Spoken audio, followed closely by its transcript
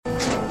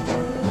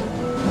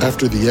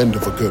After the end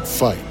of a good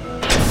fight,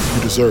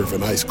 you deserve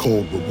an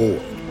ice-cold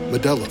reward.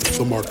 Modelo is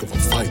the mark of a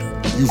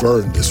fighter. You've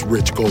earned this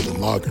rich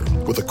golden lager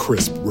with a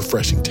crisp,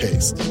 refreshing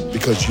taste.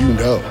 Because you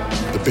know,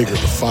 the bigger the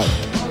fight,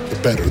 the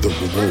better the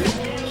reward.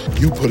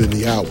 You put in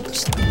the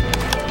hours,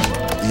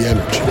 the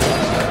energy,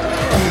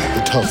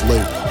 the tough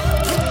labor.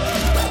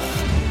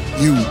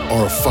 You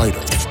are a fighter,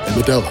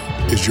 and Modelo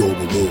is your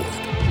reward.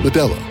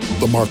 Modelo,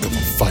 the mark of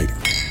a fighter.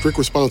 Drink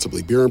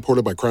responsibly. Beer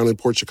imported by Crown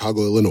Imports,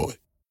 Chicago, Illinois.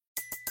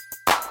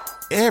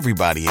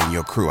 Everybody in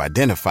your crew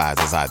identifies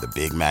as either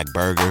Big Mac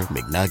Burger,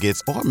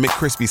 McNuggets, or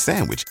McCrispy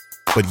Sandwich.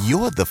 But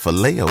you're the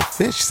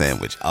Filet-O-Fish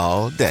Sandwich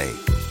all day.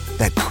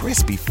 That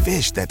crispy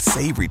fish, that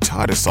savory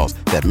tartar sauce,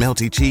 that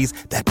melty cheese,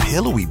 that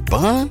pillowy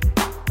bun.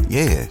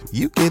 Yeah,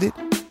 you get it.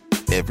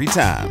 Every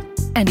time.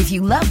 And if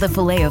you love the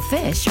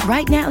Filet-O-Fish,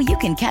 right now you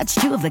can catch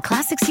two of the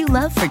classics you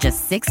love for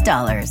just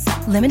 $6.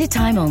 Limited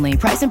time only.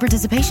 Price and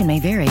participation may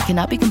vary.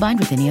 Cannot be combined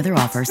with any other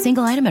offer.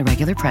 Single item at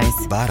regular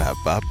price.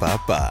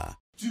 Ba-da-ba-ba-ba.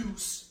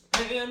 Deuce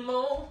and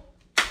Mo.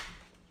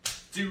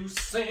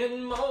 Deuce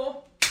and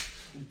Mo.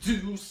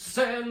 Deuce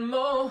and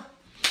Mo.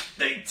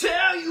 They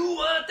tell you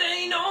what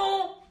they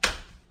know.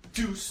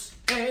 Deuce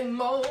and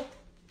Mo.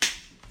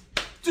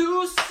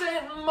 Deuce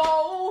and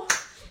Mo.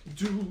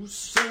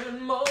 Deuce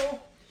and Mo.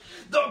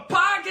 The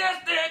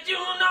podcast that you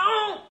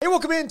know. Hey,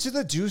 welcome into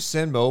the Deuce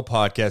and Mo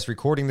podcast.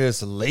 Recording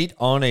this late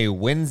on a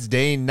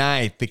Wednesday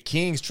night. The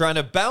Kings trying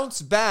to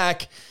bounce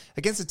back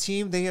against a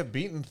team they have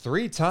beaten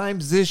 3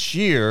 times this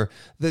year,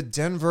 the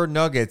Denver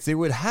Nuggets. They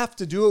would have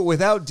to do it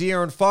without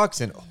De'Aaron Fox,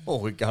 and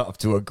we got off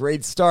to a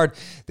great start.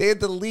 They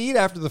had the lead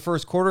after the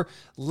first quarter,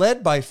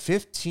 led by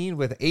 15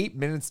 with 8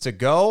 minutes to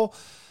go,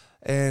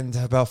 and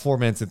about 4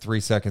 minutes and 3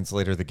 seconds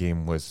later, the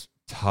game was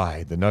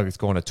tied. The Nuggets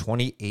go on a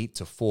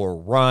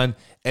 28-4 run,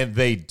 and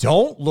they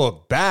don't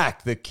look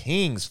back. The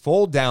Kings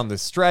fold down the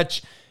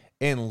stretch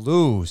and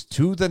lose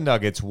to the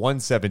Nuggets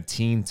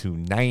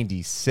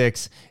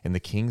 117-96, and the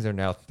Kings are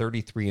now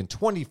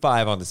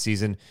 33-25 on the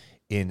season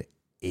in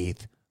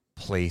 8th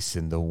place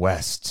in the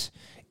West.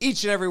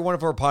 Each and every one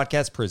of our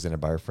podcasts presented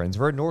by our friends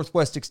over at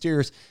Northwest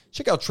Exteriors.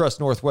 Check out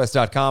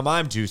trustnorthwest.com.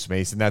 I'm Deuce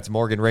Mason. That's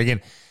Morgan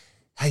Reagan.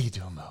 How you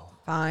doing, Mo?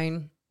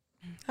 Fine.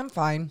 I'm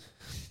fine.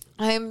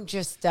 I'm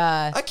just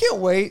I can't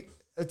wait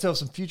until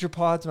some future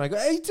pods when I go,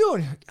 how you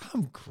doing?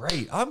 I'm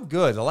great. I'm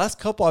good. The last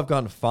couple I've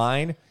gone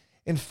fine.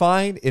 And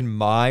fine in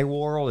my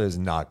world is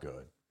not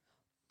good.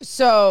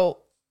 So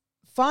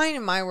fine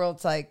in my world,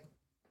 it's like,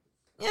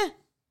 yeah.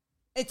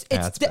 It's so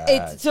That's no,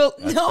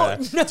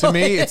 bad. no. To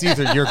me, it's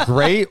either you're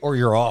great or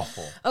you're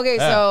awful. Okay,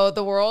 so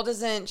the world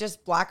isn't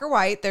just black or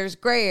white. There's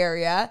gray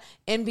area,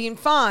 and being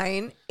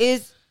fine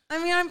is,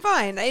 I'm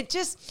fine. It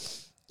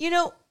just,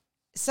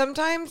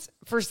 sometimes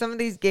for some of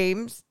these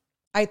games,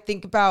 I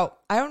think about,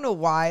 I don't know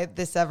why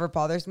this ever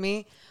bothers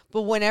me,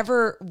 but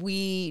whenever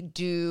we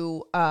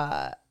do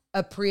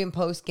a pre and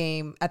post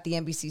game at the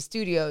NBC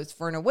studios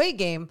for an away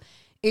game,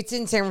 it's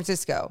in San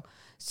Francisco.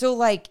 So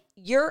like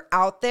you're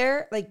out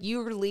there, like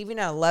you were leaving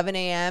at 11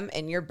 a.m.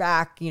 and you're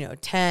back,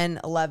 10,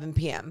 11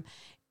 p.m.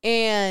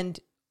 And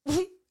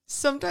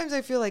sometimes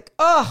I feel like,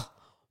 oh,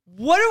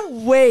 what a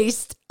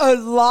waste, a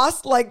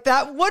loss like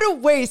that. What a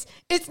waste.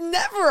 It's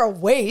never a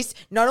waste.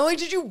 Not only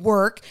did you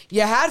work,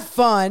 you had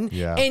fun,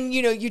 and,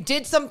 you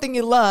did something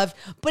you loved,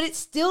 but it's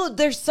still,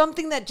 there's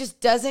something that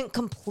just doesn't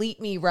complete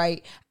me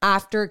right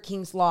after a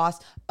Kings loss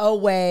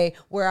away,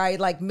 where I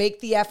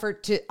make the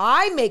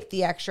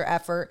extra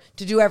effort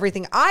to do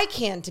everything I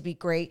can to be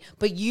great,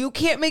 but you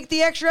can't make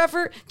the extra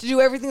effort to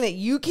do everything that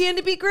you can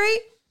to be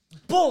great?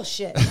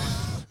 Bullshit.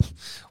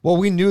 Well,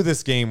 we knew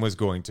this game was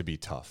going to be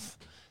tough.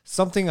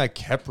 Something I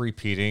kept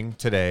repeating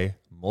today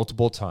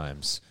multiple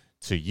times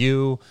to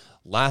you,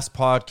 last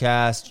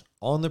podcast,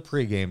 on the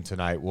pregame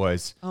tonight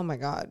was, oh my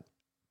God,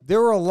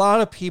 there were a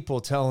lot of people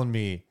telling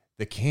me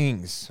the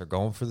Kings are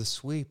going for the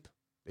sweep.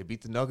 They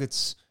beat the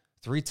Nuggets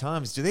 3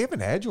 times. Do they have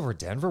an edge over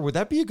Denver? Would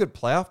that be a good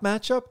playoff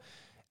matchup?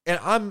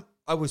 And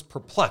I was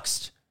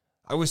perplexed.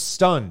 I was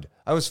stunned.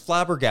 I was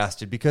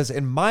flabbergasted because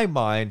in my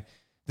mind,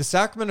 the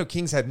Sacramento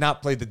Kings had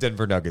not played the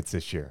Denver Nuggets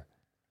this year.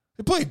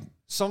 They played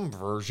some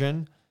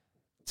version.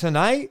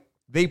 Tonight,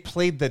 they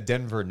played the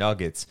Denver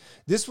Nuggets.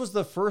 This was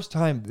the first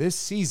time this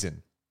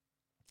season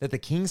that the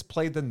Kings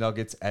played the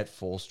Nuggets at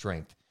full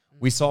strength.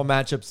 We saw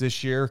matchups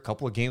this year, a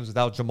couple of games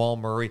without Jamal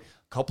Murray, a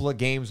couple of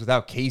games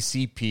without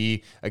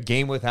KCP, a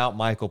game without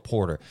Michael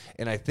Porter.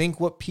 And I think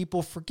what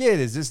people forget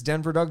is this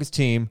Denver Nuggets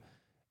team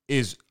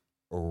is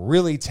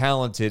really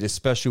talented,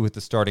 especially with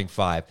the starting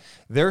 5.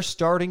 Their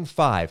starting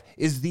 5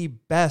 is the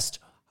best,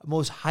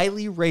 most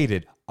highly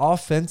rated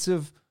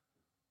offensive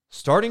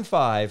starting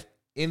 5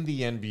 in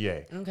the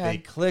NBA. Okay. They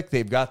click,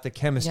 they've got the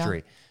chemistry.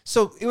 Yeah.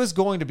 So it was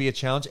going to be a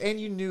challenge, and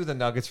you knew the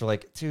Nuggets were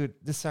like, dude,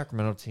 this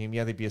Sacramento team,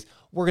 they beat us.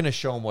 We're going to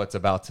show them what's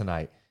about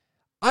tonight.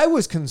 I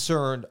was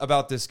concerned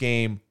about this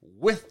game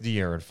with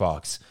De'Aaron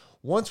Fox.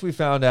 Once we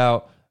found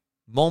out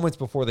moments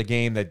before the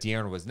game that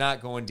De'Aaron was not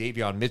going,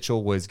 Davion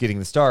Mitchell was getting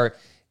the start,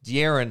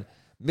 De'Aaron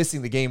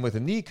missing the game with a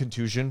knee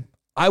contusion,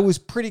 I was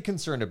pretty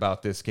concerned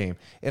about this game.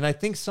 And I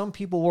think some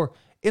people were,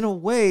 in a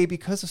way,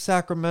 because of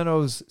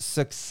Sacramento's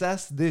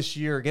success this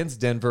year against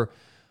Denver,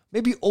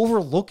 maybe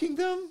overlooking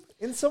them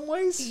in some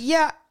ways.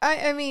 Yeah,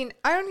 I mean,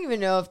 I don't even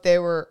know if they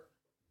were.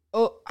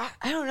 Oh,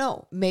 I don't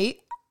know,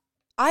 mate.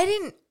 I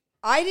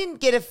didn't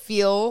get a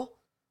feel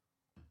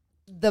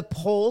the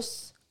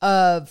pulse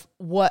of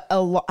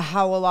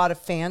how a lot of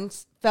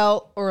fans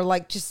felt, or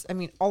like just, I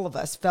mean, all of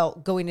us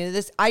felt going into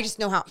this. I just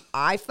know how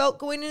I felt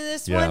going into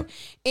this one.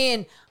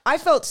 And I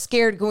felt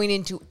scared going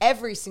into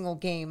every single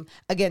game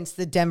against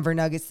the Denver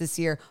Nuggets this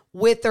year,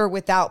 with or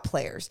without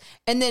players.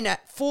 And then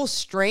at full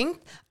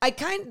strength,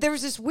 there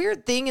was this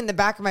weird thing in the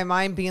back of my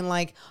mind being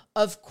like,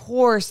 of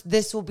course,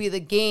 this will be the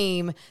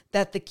game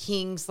that the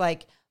Kings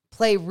like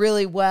play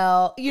really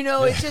well. You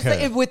know, it's just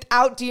like,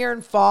 without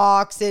De'Aaron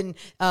Fox and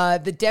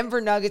the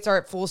Denver Nuggets are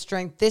at full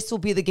strength, this will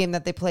be the game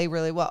that they play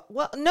really well.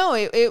 Well, no,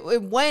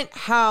 it went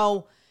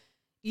how,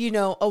 you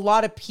know, a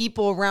lot of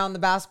people around the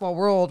basketball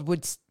world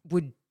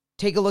would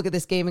take a look at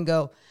this game and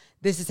go,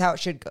 this is how it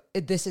should go.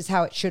 This is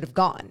how it should have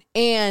gone.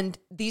 And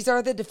these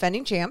are the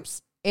defending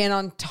champs. And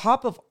on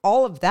top of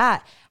all of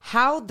that,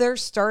 how their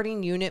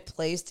starting unit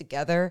plays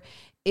together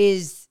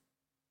is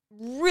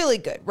really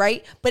good,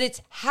 right? But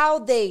it's how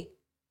they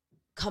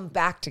come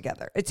back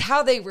together. It's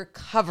how they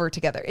recover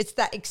together. It's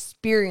that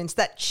experience,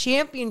 that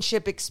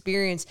championship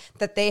experience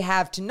that they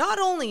have to not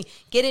only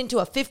get into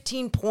a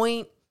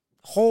 15-point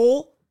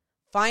hole,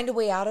 find a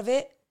way out of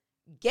it,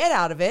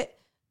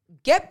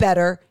 get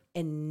better,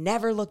 and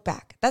never look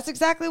back. That's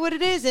exactly what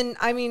it is. And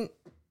I mean,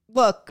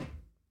 look,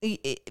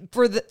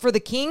 for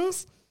the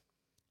Kings,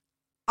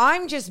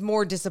 I'm just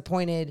more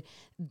disappointed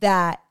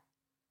that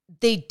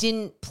they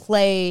didn't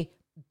play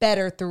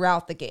better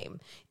throughout the game.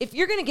 If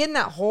you're going to get in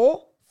that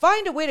hole,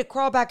 find a way to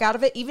crawl back out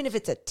of it, even if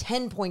it's a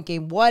 10-point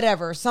game,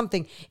 whatever,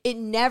 something. It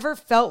never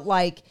felt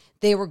like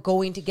they were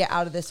going to get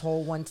out of this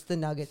hole once the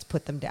Nuggets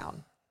put them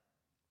down.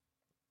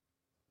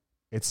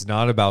 It's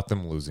not about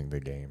them losing the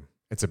game.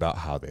 It's about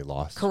how they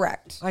lost.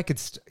 Correct.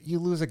 You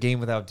lose a game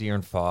without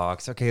De'Aaron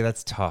Fox. Okay,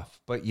 that's tough,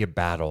 but you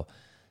battle.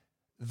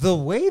 The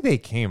way they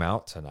came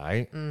out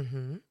tonight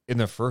in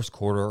the first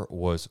quarter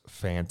was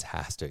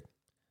fantastic.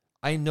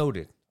 I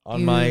noted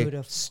on my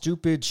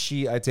stupid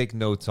sheet I take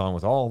notes on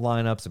with all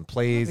lineups and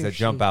plays that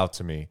jump out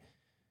to me,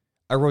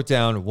 I wrote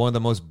down one of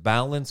the most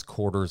balanced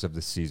quarters of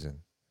the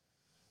season.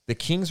 The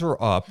Kings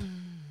were up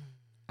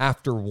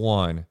after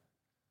one,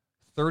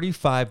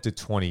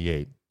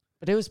 35-28.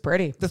 But it was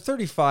pretty. The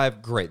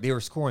 35, great. They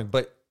were scoring,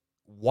 but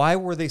why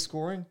were they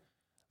scoring?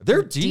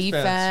 Their defense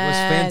was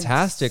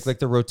fantastic. Like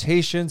the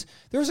rotations.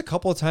 There was a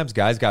couple of times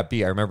guys got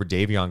beat. I remember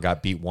Davion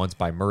got beat once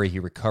by Murray. He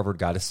recovered,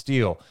 got a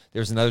steal.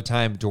 There's another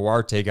time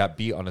Duarte got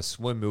beat on a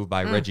swim move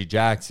by Reggie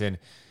Jackson,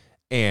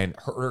 and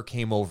Herter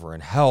came over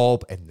and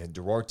helped, and then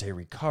Duarte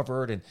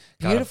recovered and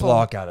got a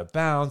block out of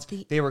bounds.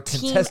 They were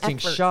contesting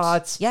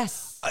shots.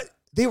 Yes.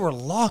 They were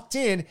locked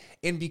in,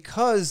 and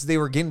because they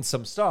were getting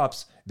some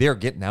stops, they were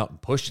getting out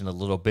and pushing a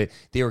little bit.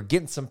 They were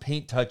getting some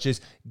paint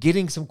touches,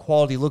 getting some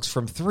quality looks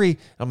from three.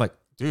 I'm like,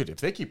 dude,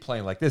 if they keep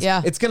playing like this,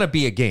 it's going to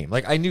be a game.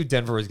 Like, I knew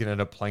Denver was going to end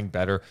up playing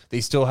better.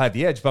 They still had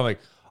the edge, but I'm like,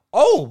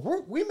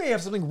 we may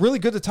have something really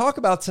good to talk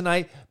about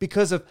tonight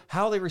because of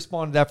how they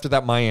responded after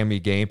that Miami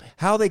game,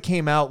 how they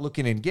came out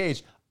looking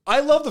engaged. I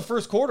love the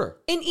first quarter.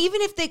 And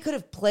even if they could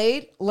have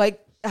played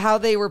like how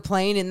they were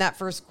playing in that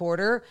first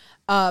quarter,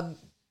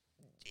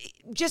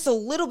 just a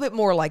little bit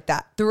more like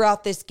that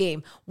throughout this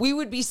game, we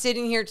would be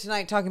sitting here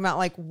tonight talking about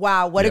like,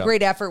 wow, what a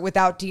great effort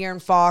without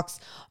De'Aaron Fox,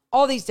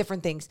 all these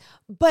different things.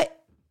 But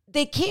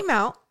they came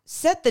out,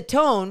 set the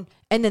tone,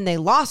 and then they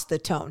lost the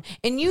tone.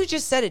 And you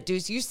just said it,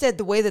 Deuce. You said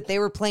the way that they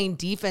were playing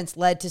defense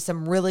led to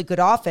some really good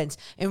offense.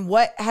 And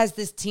what has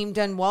this team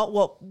done well?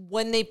 Well,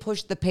 when they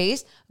pushed the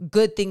pace,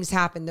 good things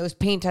happened. Those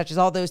paint touches,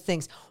 all those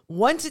things.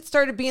 Once it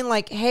started being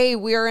like, hey,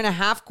 we're in a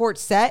half-court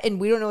set and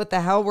we don't know what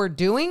the hell we're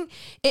doing,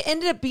 it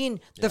ended up being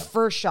the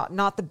first shot,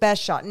 not the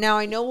best shot. Now,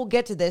 I know we'll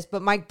get to this,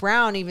 but Mike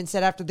Brown even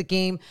said after the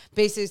game,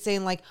 basically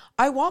saying like,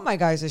 I want my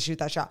guys to shoot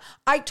that shot.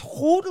 I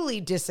totally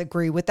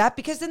disagree with that,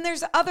 because then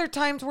there's other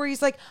times where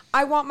he's like,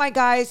 I want my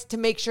guys to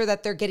make sure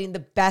that they're getting the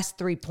best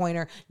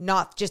three-pointer,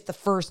 not just the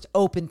first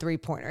open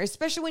three-pointer,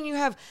 especially when you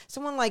have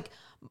someone like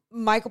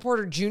Michael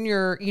Porter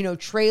Jr.,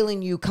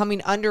 trailing you,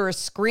 coming under a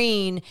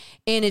screen,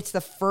 and it's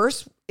the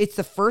first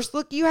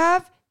look you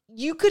have.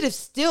 You could have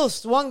still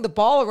swung the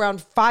ball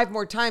around 5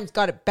 more times,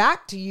 got it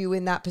back to you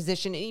in that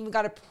position, and even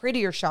got a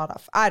prettier shot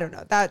off. I don't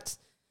know. That's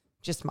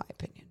just my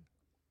opinion.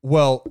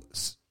 Well,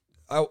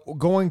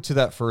 going to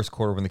that first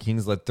quarter when the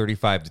Kings led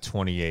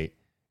 35-28,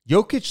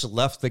 Jokic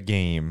left the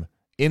game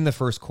in the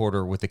first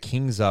quarter with the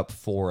Kings up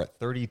 4 at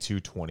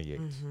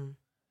 32-28.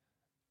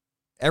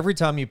 Every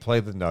time you play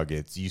the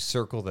Nuggets, you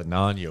circle the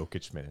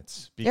non-Jokic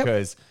minutes,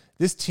 because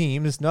this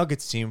team, this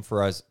Nuggets team,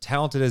 for as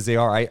talented as they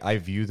are, I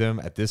view them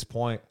at this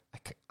point,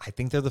 I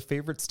think they're the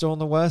favorites still in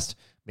the West.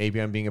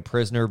 Maybe I'm being a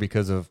prisoner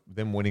because of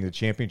them winning the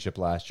championship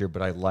last year,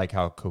 but I like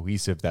how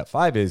cohesive that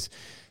 5 is.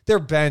 Their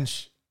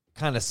bench,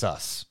 kind of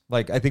sus.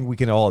 Like, I think we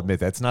can all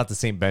admit that it's not the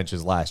same bench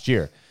as last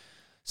year.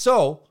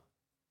 So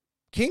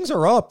Kings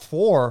are up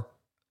 4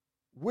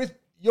 with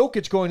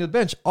Jokic going to the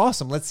bench.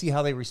 Awesome. Let's see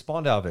how they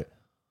respond out of it.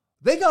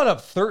 They got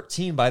up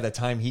 13 by the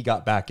time he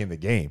got back in the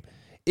game.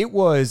 It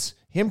was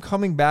him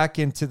coming back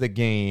into the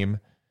game.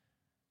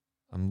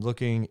 I'm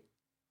looking,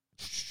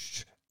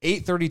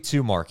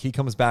 8:32 mark. He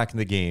comes back in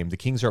the game. The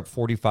Kings are up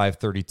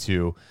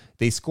 45-32.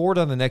 They scored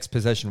on the next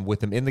possession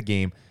with him in the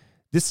game.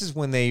 This is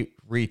when they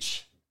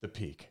reach the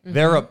peak.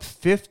 They're up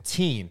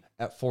 15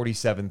 at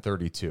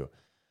 47-32.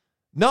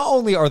 Not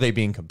only are they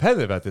being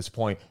competitive at this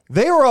point,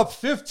 they are up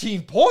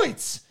 15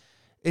 points.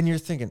 And you're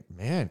thinking,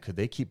 man, could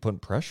they keep putting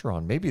pressure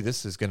on? Maybe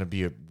this is going to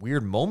be a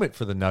weird moment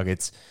for the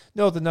Nuggets.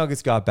 No, the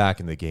Nuggets got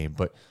back in the game.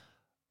 But,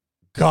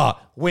 God,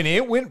 when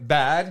it went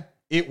bad,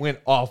 it went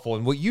awful.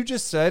 And what you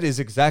just said is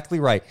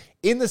exactly right.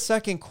 In the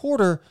second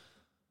quarter,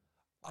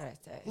 What did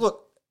I say?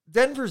 look,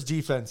 Denver's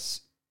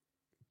defense,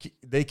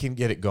 they can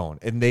get it going,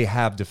 and they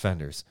have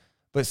defenders.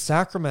 But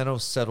Sacramento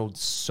settled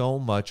so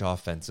much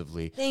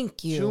offensively.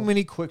 Thank you. Too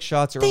many quick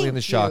shots early in the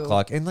Thank shot you.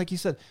 clock. And like you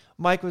said,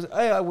 Mike was,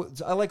 hey,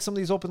 I like some of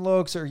these open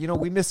looks, or,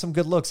 we missed some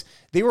good looks.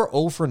 They were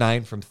 0 for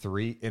 9 from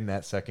 3 in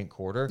that second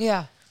quarter.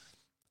 Yeah.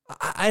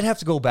 I'd have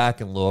to go back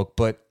and look,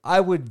 but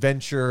I would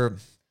venture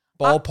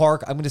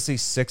ballpark. I'm going to say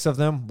 6 of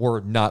them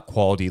were not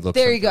quality looks.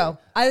 There from you go.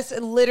 That's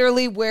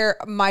literally where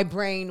my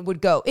brain would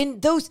go.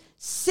 In those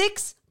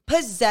 6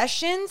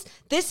 possessions,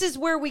 this is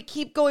where we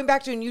keep going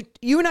back to, and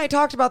you and I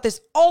talked about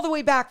this all the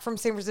way back from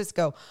San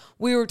Francisco.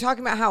 We were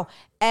talking about how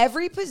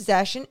every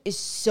possession is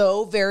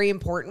so very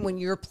important when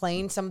you're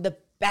playing some of the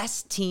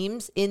best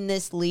teams in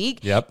this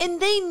league. Yep.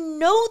 And they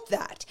know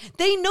that.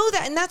 They know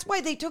that. And that's why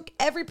they took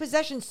every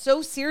possession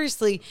so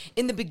seriously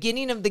in the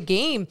beginning of the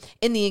game,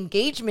 in the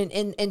engagement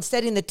and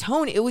setting the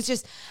tone. It was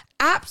just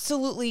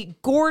absolutely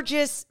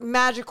gorgeous,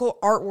 magical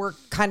artwork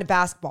kind of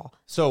basketball.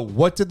 So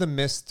what did the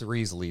missed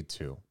threes lead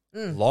to?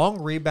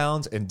 Long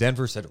rebounds, and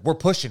Denver said, we're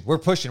pushing,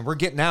 we're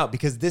getting out,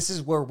 because this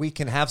is where we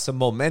can have some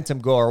momentum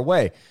go our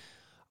way.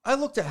 I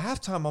looked at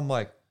halftime, I'm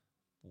like,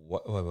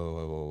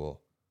 whoa.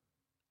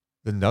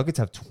 The Nuggets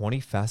have 20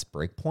 fast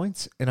break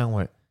points, and I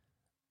went,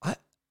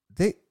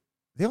 they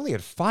only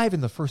had 5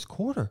 in the first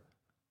quarter.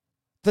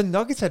 The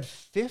Nuggets had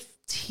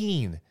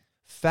 15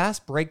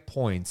 fast break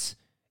points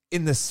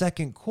in the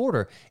second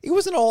quarter. It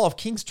wasn't all of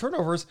Kings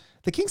turnovers.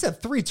 The Kings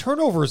had 3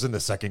 turnovers in the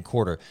second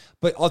quarter.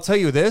 But I'll tell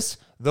you this,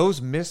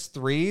 those missed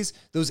threes,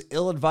 those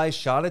ill-advised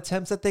shot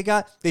attempts that they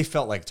got, they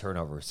felt like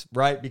turnovers,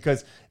 right?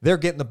 Because they're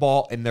getting the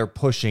ball and they're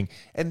pushing,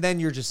 and then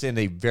you're just in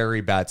a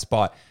very bad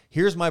spot.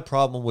 Here's my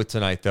problem with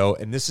tonight, though,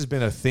 and this has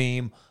been a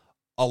theme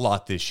a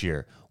lot this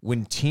year.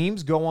 When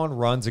teams go on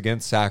runs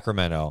against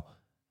Sacramento,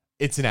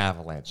 it's an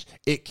avalanche.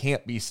 It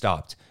can't be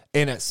stopped.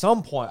 And at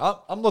some point,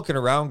 I'm looking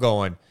around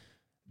going,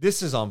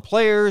 this is on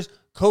players,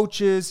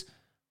 coaches.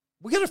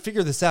 We got to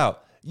figure this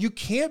out. You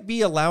can't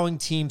be allowing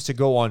teams to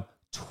go on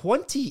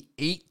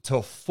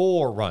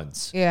 28-4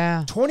 runs.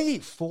 Yeah.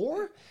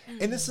 28-4?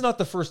 And this is not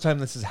the first time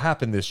this has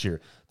happened this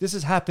year. This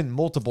has happened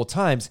multiple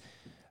times.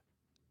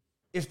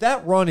 If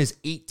that run is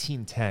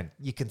 18-10,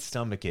 you can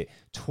stomach it.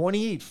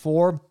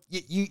 28-4,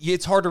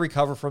 it's hard to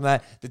recover from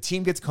that. The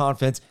team gets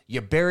confidence.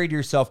 You buried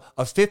yourself.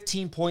 A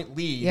 15-point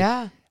lead.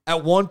 Yeah.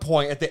 At one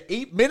point, at the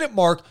 8-minute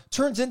mark,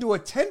 turns into a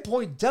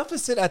 10-point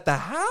deficit at the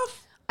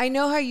half. I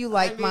know how you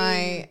like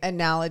my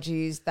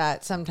analogies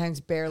that sometimes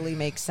barely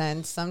make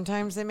sense.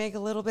 Sometimes they make a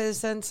little bit of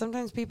sense.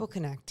 Sometimes people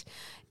connect.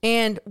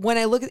 And when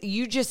I look at,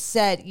 you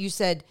said,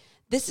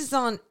 this is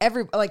on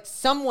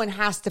someone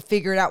has to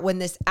figure it out when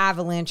this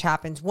avalanche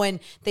happens, when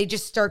they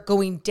just start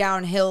going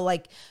downhill.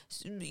 Like,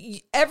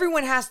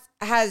 everyone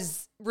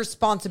has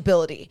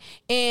responsibility.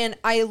 And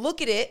I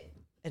look at it,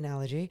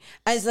 analogy,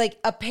 as like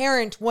a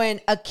parent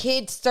when a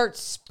kid starts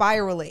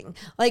spiraling.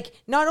 Like,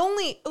 not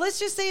only, let's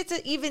just say it's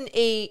even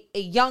a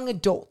young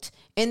adult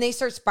and they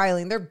start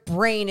spiraling, their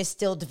brain is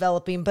still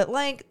developing, but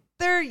like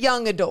they're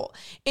young adult.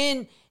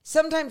 And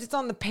sometimes it's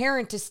on the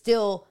parent to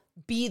still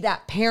be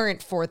that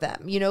parent for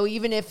them,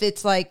 even if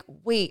it's like,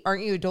 wait,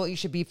 aren't you adult? You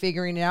should be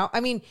figuring it out. I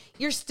mean,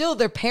 you're still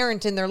their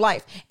parent in their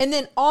life. And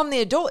then on the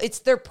adult, it's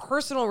their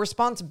personal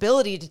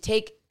responsibility to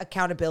take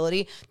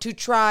accountability, to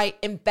try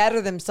and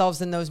better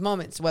themselves in those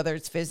moments, whether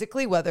it's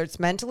physically, whether it's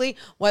mentally,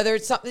 whether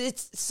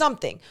it's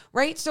something,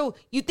 right? So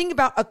you think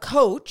about a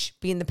coach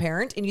being the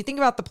parent, and you think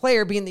about the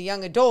player being the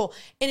young adult,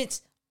 and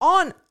it's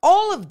on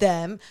all of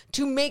them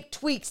to make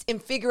tweaks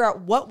and figure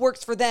out what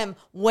works for them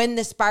when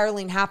the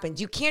spiraling happens.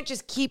 You can't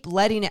just keep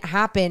letting it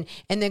happen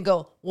and then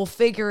go, we'll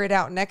figure it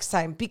out next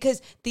time,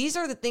 because these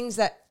are the things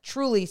that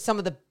truly some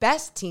of the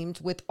best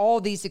teams with all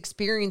these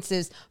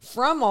experiences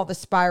from all the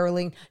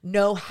spiraling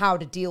know how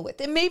to deal with.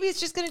 And maybe it's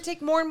just going to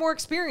take more and more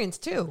experience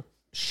too.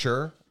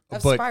 Sure.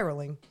 Of but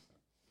spiraling.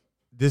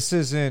 This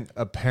isn't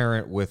a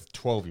parent with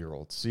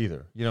 12-year-olds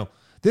either.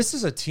 This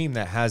is a team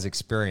that has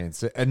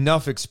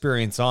enough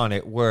experience on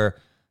it where,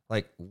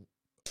 like,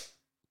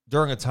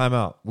 during a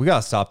timeout, we got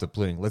to stop the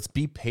bleeding. Let's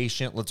be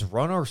patient. Let's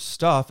run our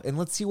stuff, and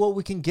let's see what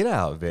we can get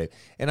out of it.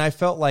 And I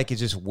felt like it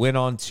just went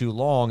on too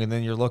long, and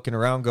then you're looking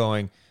around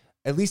going,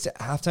 at least at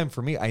halftime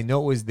for me, I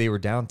know they were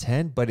down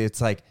 10, but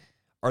it's like,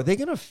 are they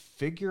going to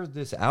figure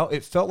this out?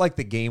 It felt like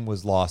the game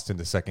was lost in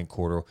the second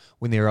quarter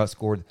when they were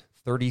outscored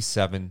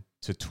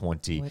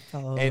 37-20.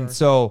 And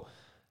so,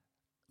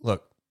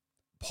 look,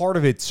 part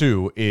of it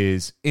too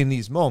is in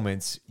these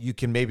moments, you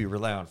can maybe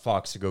rely on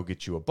Fox to go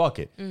get you a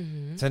bucket.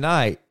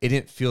 Tonight, it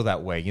didn't feel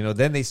that way.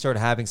 Then they started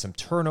having some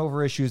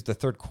turnover issues, the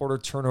third quarter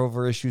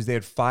turnover issues. They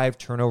had 5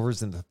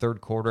 turnovers in the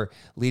third quarter,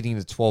 leading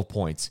to 12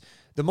 points.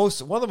 One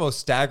of the most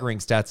staggering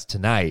stats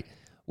tonight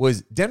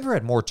was Denver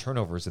had more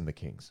turnovers than the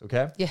Kings,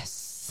 okay?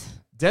 Yes.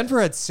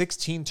 Denver had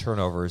 16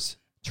 turnovers,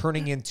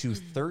 turning into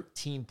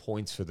 13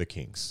 points for the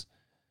Kings.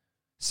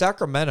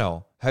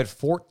 Sacramento had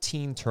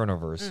 14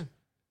 turnovers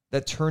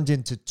that turned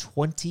into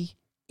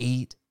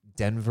 28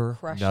 Denver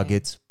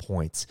Nuggets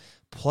points,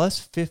 plus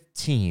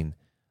 15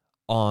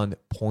 on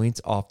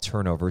points off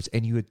turnovers,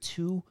 and you had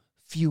 2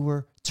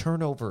 fewer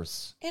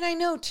turnovers. And I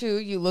know, too,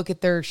 you look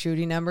at their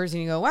shooting numbers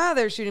and you go, wow,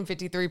 they're shooting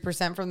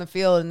 53% from the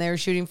field and they're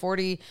shooting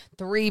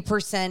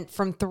 43%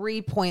 from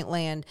three-point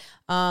land.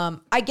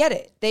 I get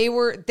it. They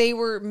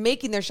were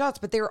making their shots,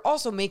 but they were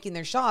also making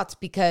their shots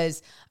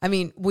because, I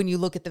mean, when you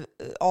look at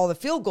all the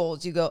field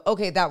goals, you go,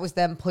 okay, that was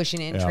them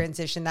pushing in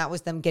transition. That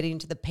was them getting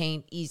into the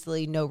paint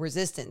easily, no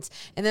resistance.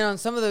 And then on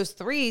some of those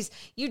threes,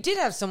 you did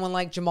have someone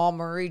like Jamal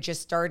Murray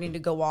just starting to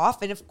go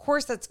off. And of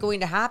course that's going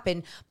to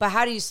happen, but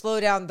how do you slow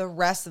down the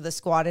rest of the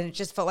squad? And it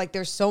just felt like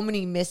there's so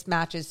many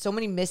mismatches, so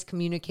many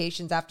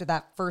miscommunications after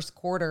that first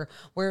quarter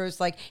where it was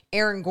like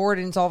Aaron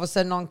Gordon's all of a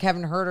sudden on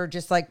Kevin Huerter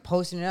just like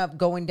posting it up,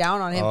 going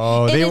down on him.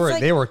 Oh,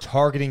 they were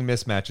targeting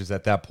mismatches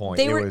at that point.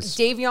 It was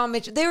Davion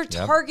Mitchell. They were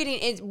targeting,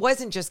 it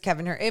wasn't just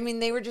Kevin Huerter. I mean,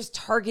 they were just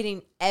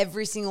targeting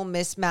every single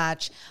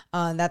mismatch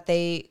that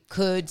they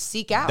could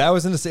seek out. That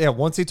was in the say.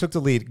 Once they took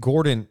the lead,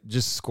 Gordon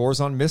just scores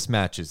on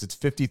mismatches. It's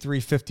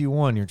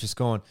 53-51. You're just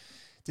going,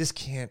 this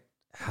can't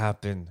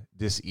happen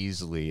this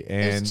easily.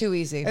 And it's too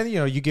easy. And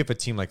you give a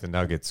team like the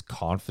Nuggets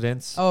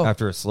confidence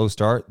after a slow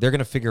start, they're going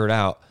to figure it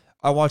out.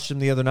 I watched them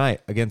the other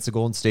night against the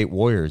Golden State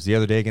Warriors, the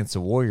other day against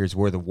the Warriors,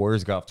 where the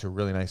Warriors got off to a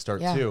really nice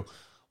start too.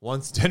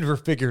 Once Denver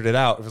figured it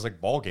out, it was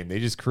like ball game. They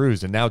just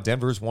cruised, and now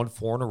Denver's won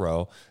 4 in a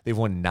row. They've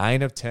won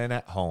 9 of 10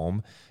 at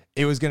home.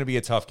 It was going to be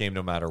a tough game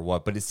no matter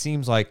what, but it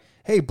seems like,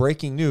 hey,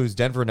 breaking news,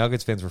 Denver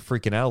Nuggets fans were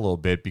freaking out a little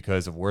bit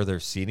because of where their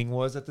seating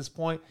was at this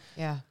point.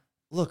 Yeah.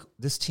 Look,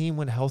 this team,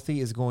 when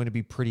healthy, is going to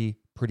be pretty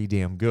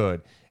damn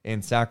good.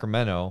 And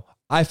Sacramento,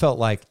 I felt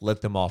like let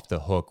them off the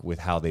hook with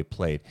how they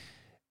played.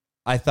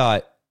 I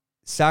thought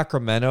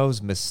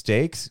Sacramento's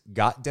mistakes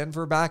got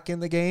Denver back in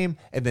the game,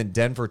 and then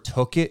Denver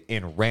took it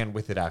and ran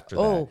with it after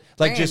that.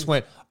 Like, just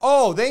went,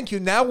 oh, thank you,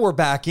 now we're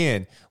back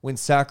in. When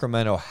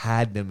Sacramento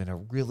had them in a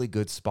really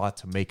good spot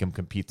to make them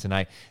compete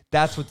tonight.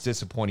 That's what's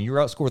disappointing. You were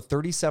outscored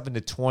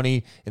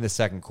 37-20 in the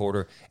second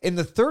quarter. In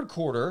the third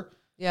quarter,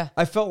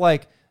 I felt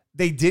like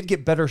they did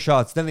get better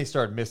shots. Then they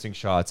started missing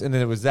shots. And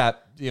then it was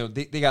that,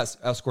 they got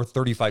outscored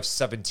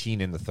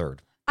 35-17 in the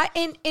third.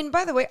 And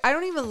by the way, I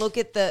don't even look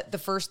at the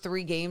first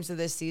 3 games of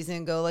this season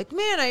and go like,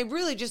 man, I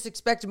really just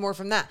expected more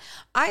from that.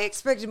 I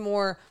expected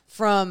more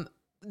from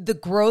the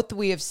growth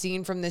we have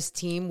seen from this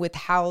team with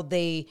how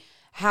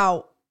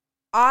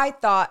I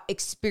thought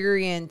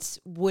experience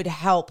would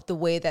help the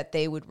way that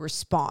they would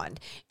respond.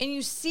 And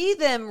you see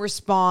them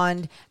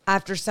respond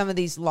after some of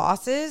these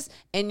losses,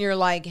 and you're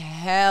like,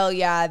 hell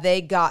yeah,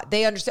 they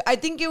understood. I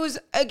think it was,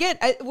 again,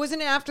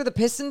 wasn't it after the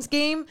Pistons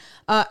game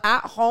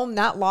at home,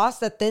 that loss,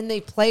 that then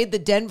they played the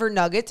Denver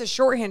Nuggets, a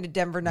shorthanded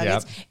Denver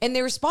Nuggets, and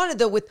they responded,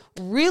 though, with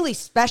really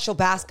special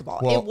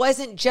basketball. It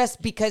wasn't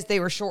just because they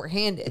were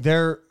shorthanded.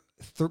 Their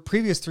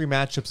previous 3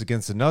 matchups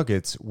against the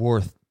Nuggets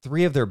were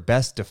 3 of their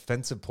best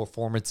defensive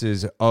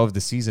performances of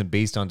the season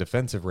based on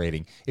defensive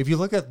rating. If you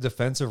look at the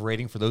defensive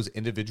rating for those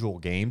individual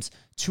games,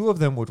 2 of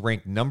them would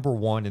rank number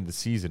 1 in the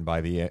season in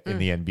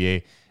the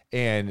NBA,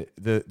 and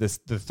the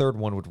third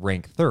one would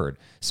rank 3rd.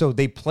 So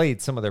they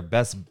played some of their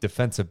best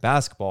defensive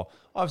basketball.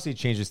 Obviously, it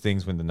changes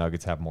things when the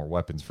Nuggets have more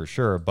weapons for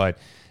sure, but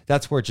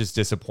that's where it's just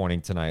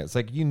disappointing tonight. It's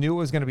like you knew it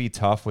was going to be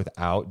tough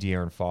without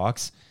De'Aaron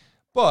Fox,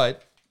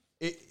 but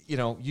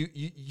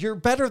you're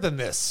better than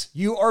this.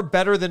 You are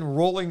better than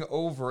rolling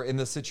over in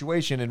the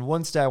situation. And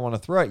one stat I want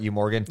to throw at you,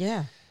 Morgan.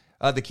 Yeah.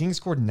 The Kings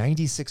scored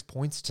 96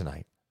 points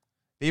tonight.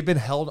 They've been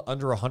held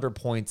under 100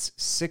 points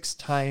 6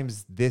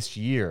 times this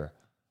year.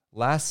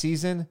 Last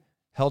season,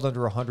 held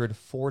under 100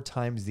 4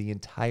 times the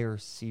entire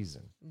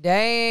season.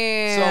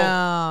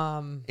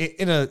 Damn. So,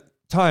 in a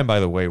time, by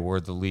the way, where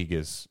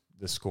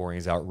the scoring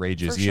is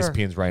outrageous. For sure.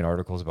 ESPN's writing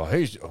articles about,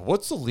 hey,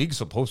 what's the league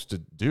supposed to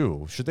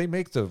do? Should they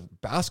make the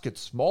basket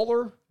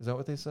smaller? Is that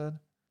what they said?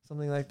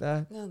 Something like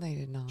that? No, they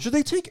did not. Should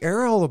they take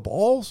air out of the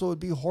ball so it'd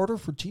be harder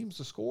for teams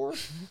to score?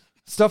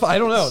 Stuff, I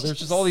don't know. There's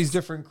just all these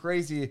different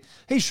crazy,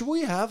 hey, should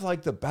we have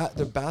like the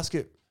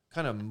basket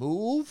kind of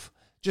move?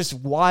 Just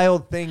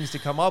wild things to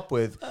come up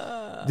with.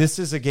 This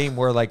is a game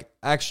where, like,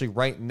 actually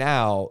right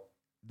now,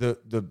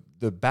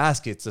 the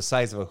basket's the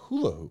size of a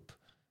hula hoop.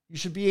 You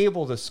should be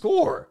able to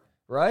score.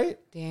 Right?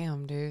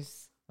 Damn,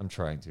 Deuce. I'm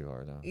trying too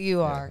hard. You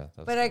are.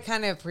 But I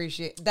kind of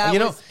appreciate that.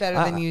 Was better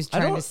than you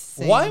trying to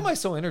sing. Why am I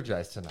so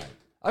energized tonight?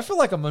 I feel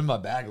like I'm in my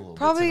bag a little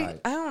Probably, bit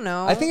tonight. I don't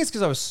know. I think it's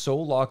because I was so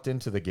locked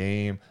into the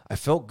game. I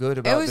felt good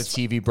about the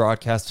TV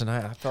broadcast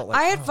tonight. I felt like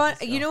I had fun.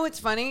 You know what's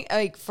funny?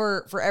 Like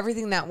for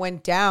everything that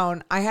went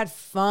down, I had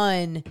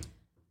fun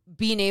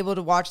being able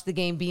to watch the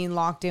game, being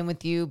locked in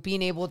with you,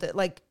 being able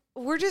to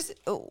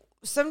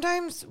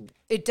sometimes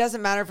it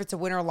doesn't matter if it's a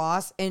win or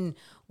loss, and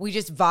we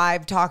just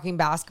vibe talking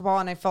basketball.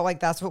 And I felt like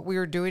that's what we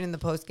were doing in the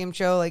post-game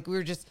show. Like we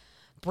were just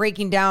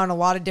breaking down a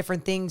lot of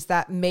different things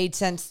that made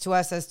sense to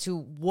us as to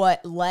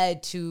what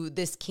led to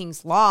this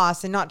Kings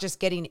loss, and not just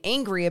getting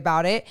angry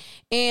about it.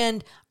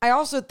 And I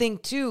also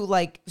think too,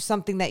 like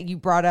something that you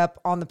brought up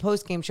on the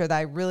post-game show that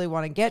I really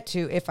want to get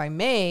to, if I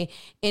may,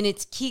 and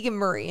it's Keegan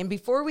Murray. And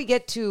before we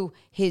get to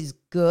his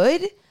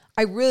good,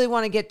 I really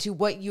want to get to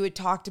what you had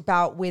talked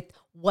about with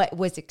what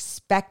was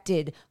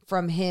expected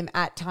from him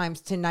at times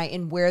tonight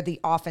and where the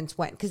offense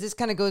went. Because this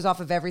kind of goes off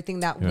of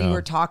everything that we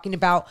were talking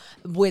about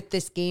with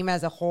this game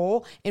as a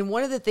whole. And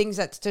one of the things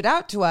that stood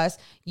out to us,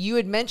 you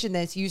had mentioned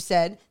this, you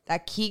said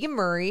that Keegan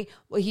Murray,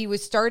 he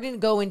was starting to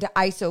go into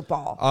ISO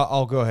ball.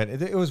 I'll go ahead.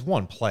 It was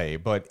one play,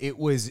 but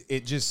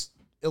it just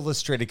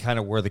illustrated kind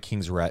of where the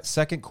Kings were at.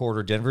 Second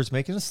quarter, Denver's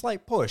making a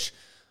slight push.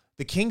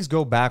 The Kings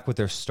go back with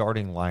their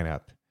starting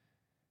lineup.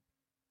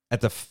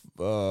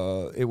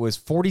 It was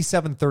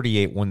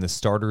 47-38 when the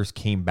starters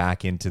came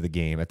back into the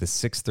game at the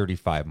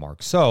 6:35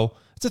 mark. So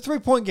it's a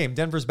 3-point game.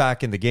 Denver's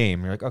back in the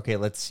game. You're like, okay,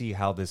 let's see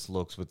how this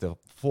looks with the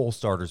full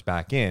starters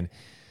back in.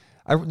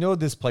 I know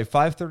this play,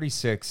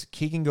 5:36.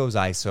 Keegan goes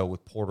ISO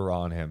with Porter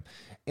on him,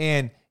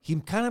 and he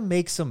kind of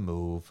makes a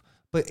move,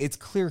 but it's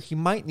clear he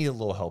might need a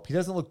little help. He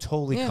doesn't look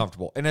totally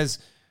comfortable, and as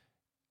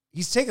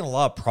he's taken a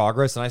lot of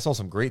progress, and I saw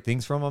some great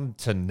things from him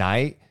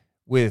tonight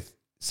with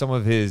some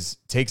of his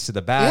takes to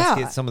the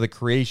basket, some of the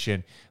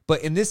creation.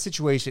 But in this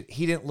situation,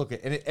 he didn't look at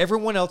it. And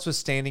everyone else was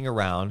standing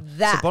around.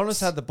 Sabonis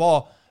had the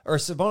ball, or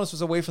Sabonis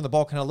was away from the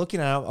ball, kind of looking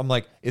at him. I'm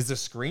like, is the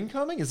screen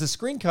coming? Is the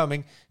screen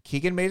coming?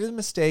 Keegan made a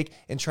mistake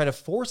and tried to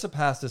force a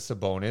pass to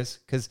Sabonis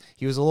because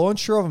he was a little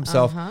unsure of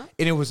himself. And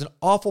it was an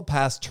awful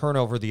pass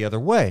turnover the other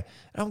way.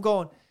 And I'm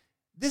going,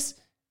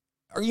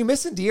 are you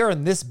missing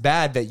De'Aaron this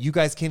bad that you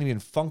guys can't even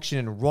function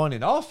and run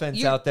an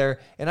offense out there?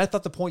 And I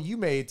thought the point you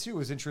made, too,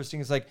 was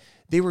interesting. It's like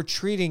they were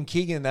treating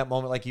Keegan in that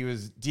moment like he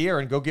was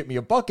De'Aaron, go get me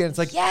a bucket. It's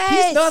like,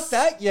 he's not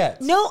that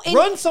yet. No,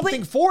 run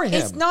something for him.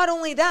 It's not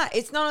only that.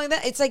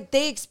 It's like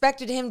they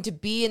expected him to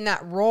be in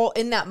that role,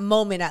 in that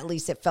moment, at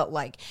least it felt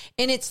like.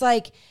 And it's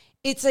like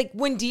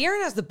when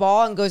De'Aaron has the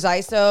ball and goes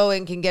ISO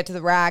and can get to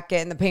the rack,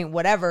 get in the paint,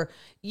 whatever,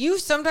 you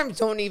sometimes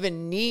don't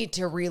even need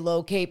to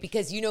relocate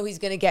because you know he's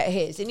going to get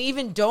his. And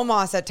even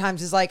Domas at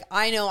times is like,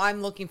 I know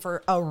I'm looking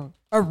for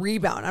a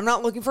rebound. I'm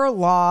not looking for a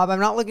lob. I'm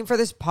not looking for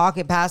this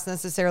pocket pass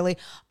necessarily.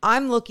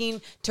 I'm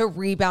looking to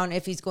rebound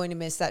if he's going to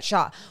miss that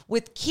shot.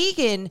 With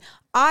Keegan,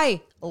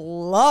 I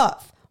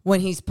love when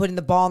he's putting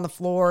the ball on the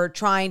floor,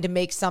 trying to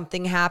make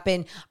something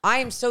happen. I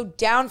am so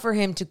down for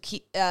him to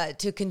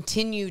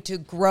continue to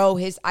grow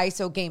his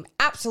ISO game.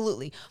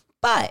 Absolutely.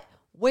 But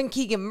when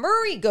Keegan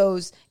Murray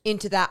goes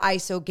into that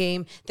ISO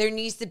game, there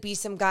needs to be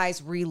some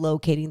guys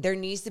relocating. There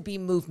needs to be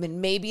movement.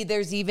 Maybe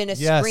there's even a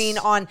screen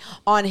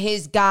on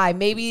his guy.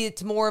 Maybe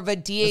it's more of a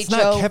DHO. It's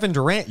not Kevin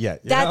Durant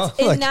yet.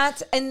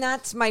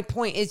 That's my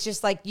point. It's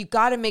just like you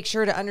got to make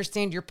sure to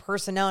understand your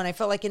personnel. And I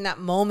felt like in that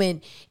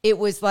moment, it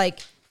was like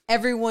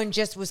everyone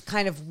just was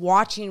kind of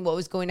watching what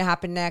was going to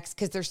happen next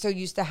because they're so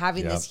used to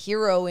having this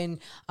hero in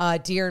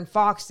De'Aaron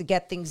Fox to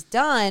get things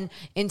done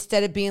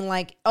instead of being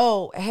like,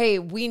 oh, hey,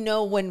 we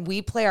know when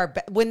we play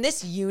when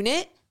this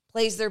unit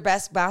plays their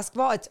best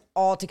basketball, it's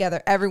all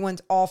together.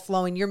 Everyone's all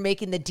flowing. You're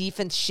making the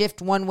defense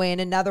shift one way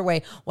and another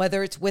way,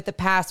 whether it's with the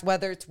pass,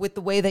 whether it's with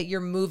the way that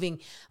you're moving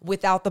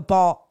without the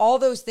ball. All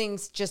those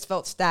things just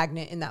felt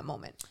stagnant in that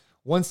moment.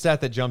 One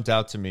stat that jumped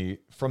out to me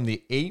from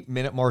the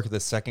 8-minute mark of the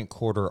second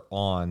quarter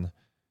on,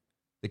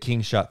 the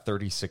Kings shot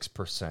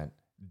 36%.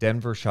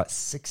 Denver shot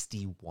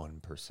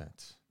 61%.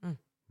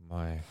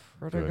 My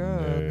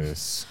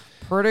goodness.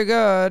 Pretty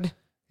good.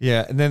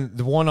 Yeah, and then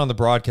the one on the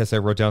broadcast I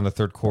wrote down in the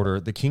third quarter,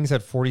 the Kings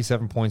had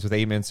 47 points with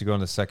 8 minutes to go in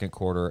the second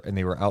quarter, and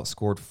they were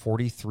outscored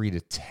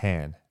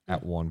 43-10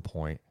 at one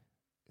point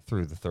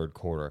through the third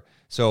quarter.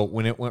 So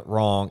when it went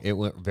wrong, it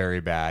went very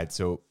bad.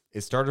 So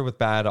it started with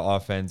bad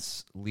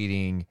offense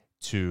leading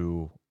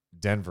to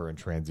Denver in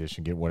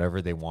transition, get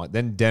whatever they want.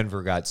 Then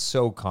Denver got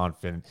so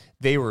confident.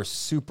 They were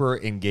super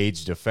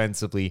engaged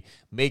defensively,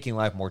 making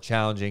life more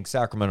challenging.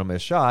 Sacramento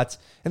missed shots,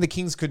 and the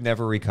Kings could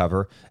never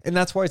recover. And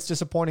that's why it's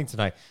disappointing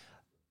tonight.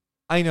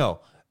 I know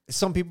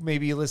some people may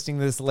be listening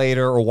to this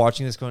later or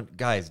watching this going,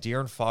 guys,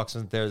 De'Aaron Fox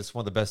isn't there. This is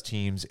one of the best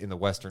teams in the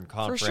Western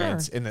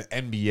Conference, in the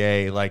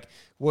NBA. Like,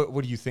 what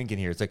are you thinking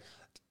here? It's like,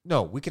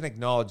 no, we can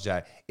acknowledge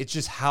that. It's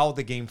just how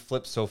the game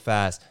flips so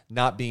fast,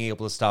 not being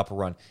able to stop a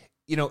run.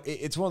 You know,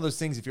 it's one of those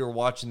things, if you were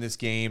watching this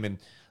game and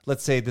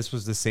let's say this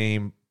was the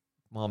same,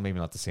 well, maybe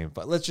not the same,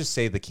 but let's just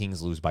say the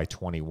Kings lose by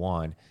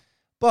 21.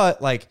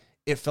 But, like,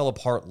 it fell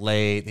apart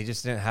late. They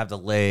just didn't have the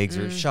legs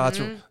or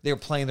shots. They were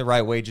playing the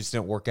right way, just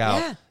didn't work out.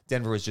 Yeah.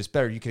 Denver was just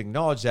better. You can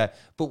acknowledge that.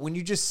 But when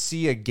you just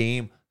see a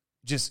game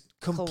just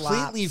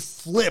completely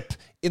flip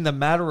in the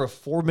matter of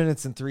 4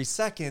 minutes and 3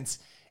 seconds.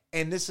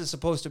 And this is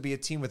supposed to be a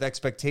team with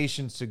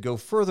expectations to go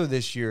further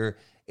this year.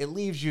 It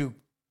leaves you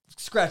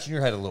scratching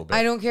your head a little bit.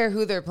 I don't care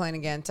who they're playing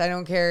against. I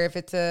don't care if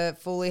it's a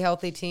fully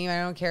healthy team. I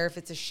don't care if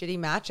it's a shitty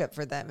matchup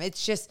for them.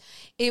 It's just,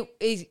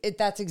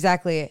 that's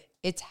exactly it.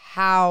 It's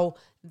how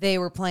they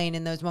were playing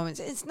in those moments.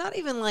 It's not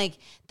even like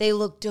they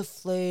looked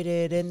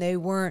deflated and they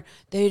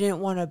didn't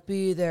want to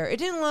be there. It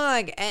didn't look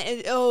like,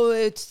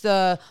 it's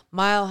the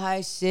Mile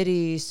High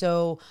City.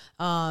 So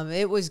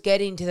it was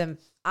getting to them.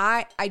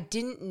 I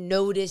didn't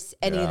notice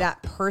any of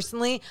that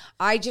personally.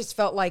 I just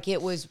felt like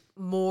it was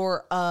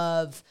more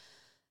of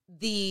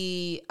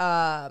the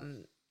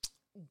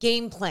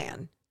game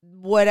plan.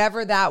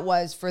 Whatever that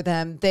was for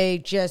them, they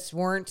just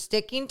weren't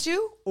sticking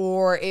to,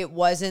 or it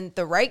wasn't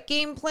the right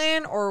game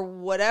plan, or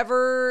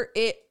whatever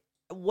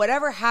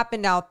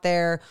happened out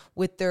there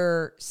with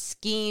their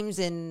schemes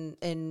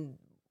and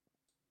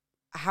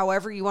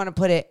however you want to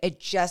put it, it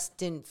just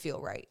didn't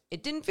feel right.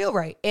 It didn't feel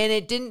right. And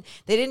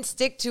they didn't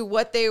stick to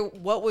what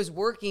was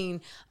working,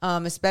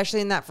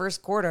 especially in that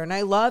first quarter. And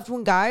I loved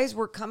when guys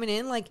were coming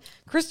in, like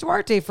Chris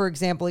Duarte, for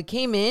example. He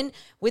came in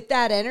with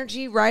that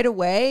energy right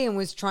away and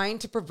was trying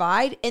to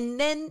provide. And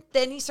then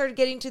he started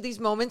getting to these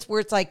moments where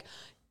it's like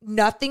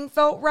nothing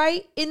felt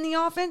right in the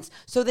offense.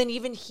 So then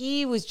even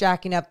he was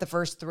jacking up the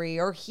first three,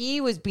 or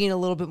he was being a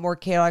little bit more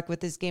chaotic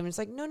with his game. And it's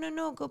like,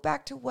 no, go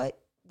back to what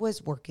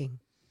was working.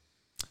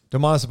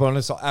 Domantas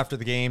Sabonis, after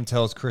the game,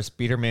 tells Chris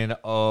Biederman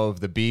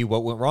of the B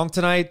what went wrong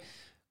tonight.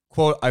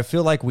 Quote, I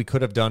feel like we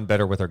could have done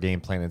better with our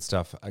game plan and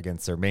stuff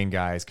against their main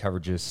guys,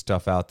 coverages,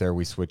 stuff out there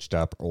we switched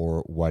up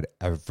or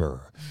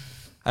whatever.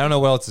 I don't know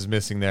what else is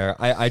missing there.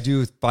 I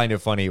do find it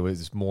funny. It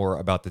was more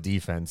about the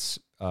defense.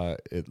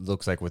 It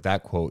looks like with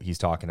that quote he's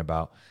talking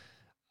about.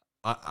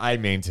 I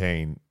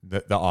maintain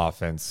that the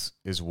offense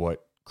is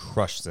what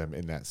crushed them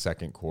in that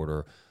second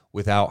quarter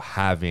without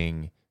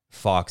having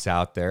Fox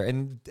out there.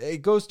 And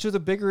it goes to the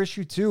bigger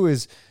issue too,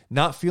 is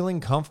not feeling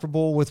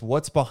comfortable with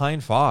what's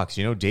behind Fox.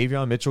 You know,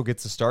 Davion Mitchell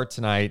gets a start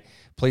tonight,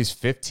 plays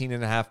 15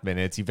 and a half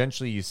minutes.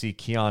 Eventually you see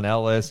Keon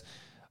Ellis.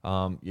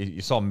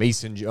 You saw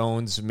Mason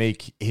Jones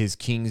make his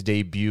Kings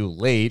debut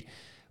late,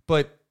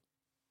 but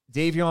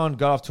Davion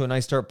got off to a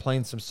nice start,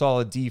 playing some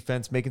solid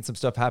defense, making some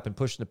stuff happen,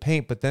 pushing the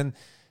paint, but then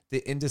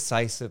the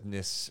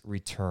indecisiveness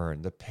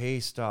returned, the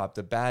pace stopped,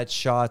 the bad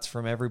shots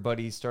from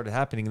everybody started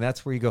happening. And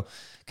that's where you go,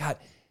 God,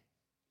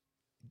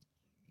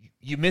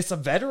 you miss a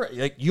veteran.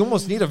 Like, you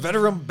almost need a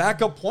veteran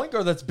backup point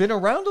guard that's been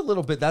around a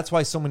little bit. That's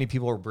why so many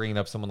people are bringing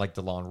up someone like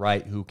DeLon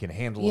Wright, who can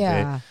handle a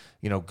bit,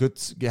 you know,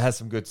 has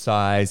some good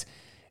size.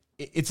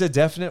 It's a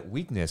definite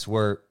weakness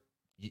where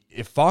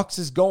if Fox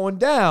is going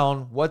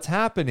down, what's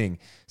happening?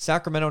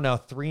 Sacramento now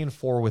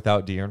 3-4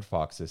 without De'Aaron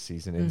Fox this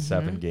season in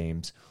 7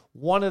 games.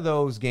 One of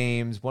those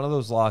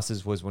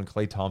losses was when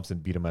Klay Thompson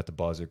beat him at the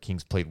buzzer.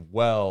 Kings played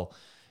well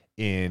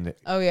in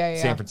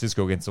San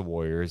Francisco against the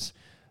Warriors.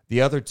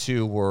 The other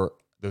two were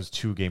those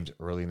 2 games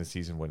early in the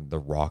season when the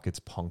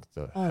Rockets punked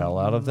the hell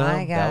out of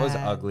them. That was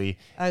ugly.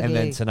 And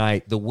then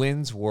tonight, the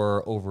wins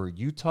were over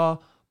Utah,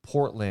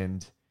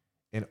 Portland,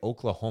 and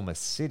Oklahoma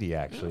City,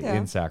 actually,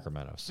 in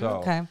Sacramento.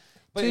 So,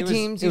 but 2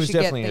 teams you should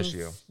get things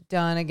issue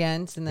done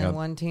against, and then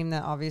one team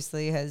that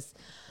obviously has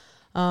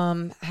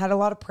had a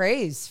lot of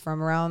praise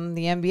from around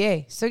the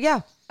NBA. So,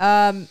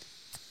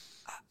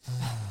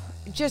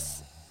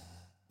 just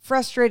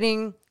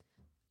frustrating.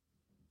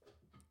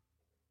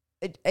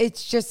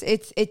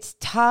 It's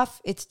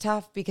tough. It's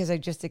tough because I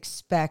just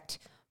expect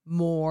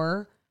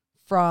more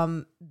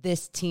from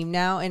this team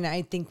now. And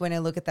I think when I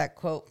look at that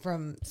quote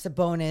from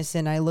Sabonis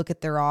and I look at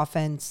their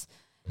offense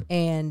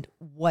and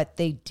what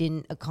they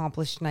didn't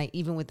accomplish tonight,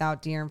 even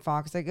without De'Aaron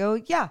Fox, I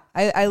go,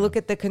 I look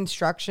at the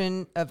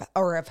construction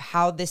of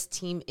how this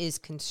team is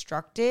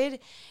constructed,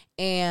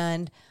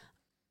 and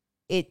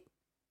it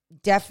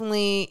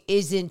definitely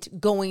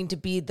isn't going to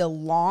be the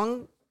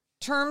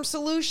long-term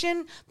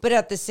solution, but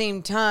at the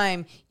same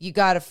time, you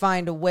got to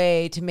find a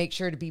way to make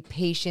sure to be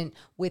patient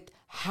with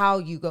how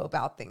you go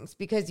about things,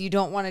 because you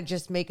don't want to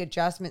just make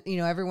adjustments. You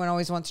know, everyone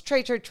always wants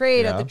trade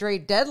at the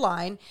trade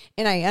deadline,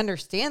 and I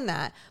understand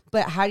that,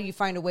 but how do you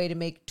find a way to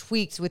make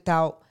tweaks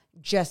without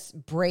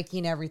just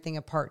breaking everything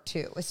apart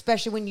too,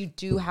 especially when you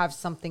do have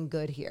something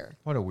good here?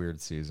 What a weird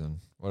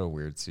season.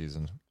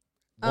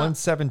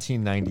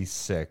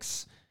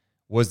 117-96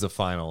 was the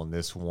final in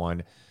this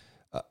one.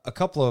 A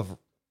couple of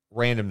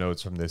random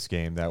notes from this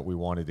game that we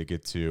wanted to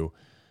get to.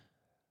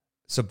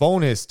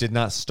 Sabonis did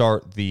not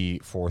start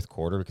the fourth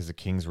quarter because the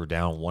Kings were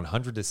down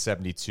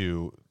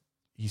 100-72.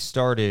 He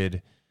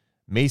started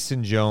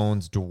Mason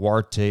Jones,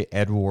 Duarte,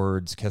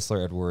 Edwards,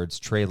 Kessler Edwards,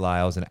 Trey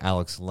Lyles, and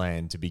Alex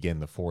Len to begin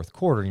the fourth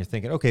quarter. And you're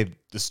thinking, okay,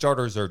 the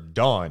starters are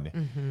done.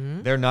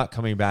 Mm-hmm. They're not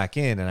coming back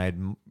in. And I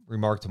had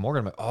remarked to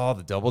Morgan,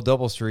 the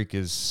double-double streak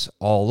is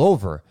all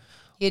over.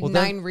 He had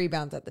 9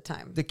 rebounds at the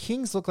time. The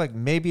Kings look like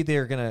maybe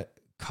they're going to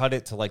cut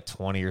it to like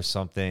 20 or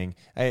something.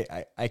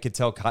 I could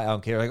tell Kyle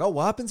and Kate are like,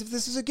 what happens if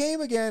this is a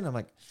game again? I'm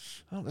like,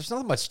 there's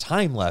not much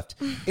time left.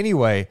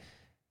 Anyway,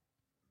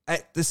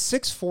 At the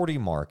 640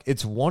 mark,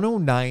 it's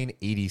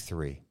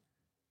 109.83.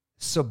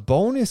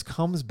 Sabonis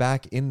comes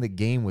back in the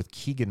game with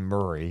Keegan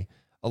Murray,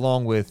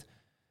 along with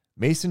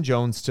Mason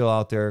Jones still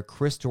out there,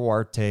 Chris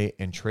Duarte,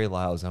 and Trey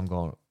Lyles. I'm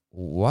going,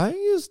 why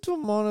is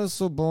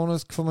Domantas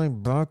Sabonis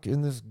coming back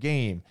in this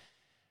game?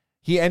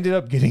 He ended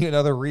up getting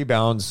another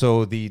rebound,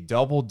 so the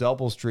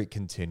double-double streak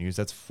continues.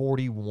 That's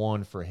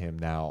 41 for him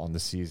now on the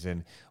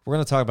season. We're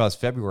going to talk about his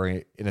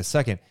February in a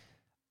second.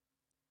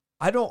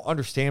 I don't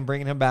understand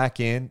bringing him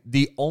back in.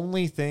 The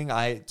only thing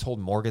I told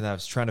Morgan that I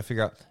was trying to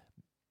figure out,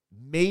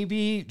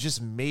 maybe,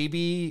 just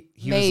maybe,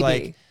 was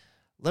like,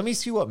 let me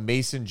see what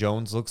Mason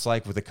Jones looks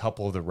like with a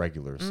couple of the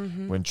regulars.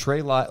 When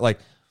Trey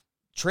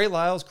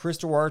Lyles, Chris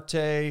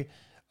Duarte,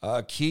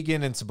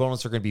 Keegan, and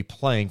Sabonis are going to be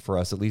playing for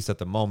us, at least at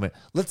the moment.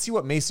 Let's see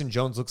what Mason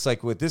Jones looks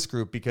like with this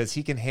group because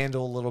he can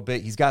handle a little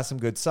bit. He's got some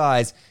good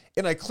size,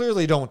 and I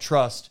clearly don't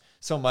trust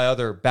some of my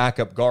other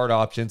backup guard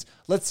options.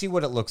 Let's see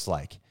what it looks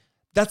like.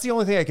 That's the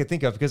only thing I could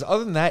think of because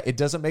other than that, it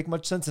doesn't make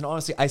much sense. And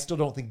honestly, I still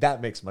don't think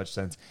that makes much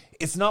sense.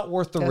 It's not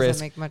worth the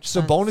risk. Make much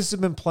Sabonis sense. has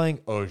been playing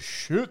a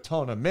shit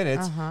ton of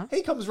minutes.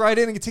 He comes right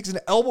in and he takes an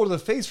elbow to the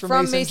face from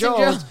Mason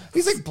Jones.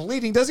 He's like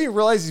bleeding. Doesn't even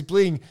realize he's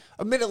bleeding.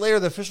 A minute later,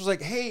 the official's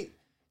like, hey,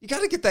 you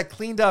got to get that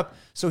cleaned up.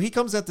 So he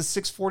comes at the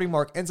 640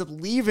 mark, ends up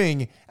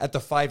leaving at the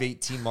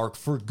 518 mark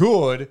for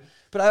good.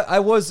 But I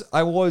was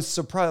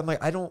surprised. I'm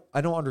like, I don't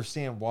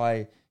understand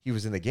why he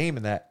was in the game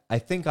in that. I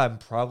think I'm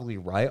probably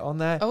right on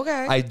that.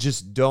 Okay. I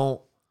just don't.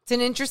 It's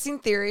an interesting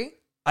theory.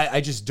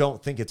 I just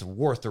don't think it's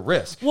worth the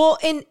risk. Well,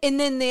 and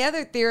then the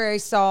other theory I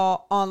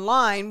saw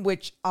online,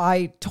 which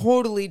I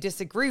totally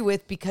disagree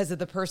with because of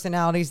the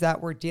personalities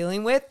that we're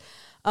dealing with.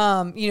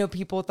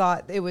 People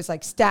thought it was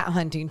like stat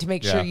hunting to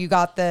make sure you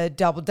got the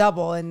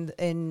double-double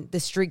and the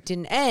streak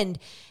didn't end.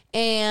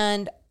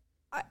 And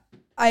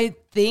I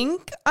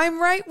think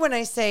I'm right when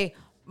I say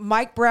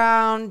Mike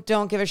Brown,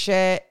 don't give a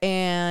shit,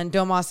 and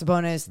Domantas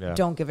Sabonis,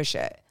 don't give a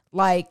shit.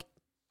 Like,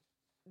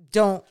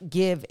 don't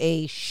give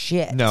a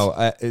shit. No,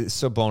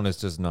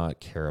 Sabonis does not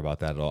care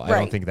about that at all. Right. I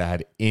don't think that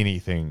had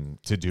anything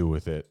to do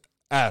with it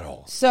at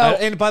all. So,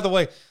 and by the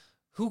way,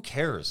 who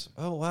cares?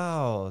 Oh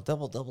wow,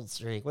 double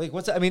streak. Like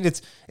what's that? I mean,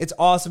 it's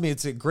awesome.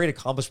 It's a great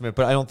accomplishment,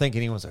 but I don't think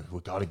anyone's like, we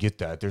got to get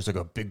that. There's like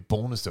a big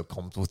bonus that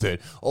comes with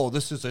it. Oh,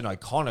 this is an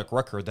iconic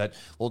record that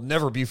will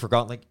never be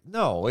forgotten. Like,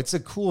 no, it's a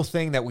cool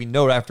thing that we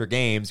note after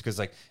games because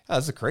like, oh,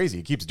 this is crazy.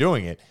 He keeps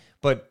doing it,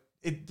 but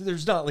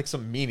there's not like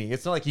some meaning.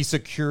 It's not like he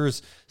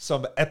secures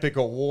some epic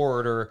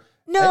award or.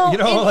 No,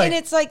 and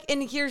it's like,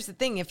 and here's the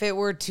thing: if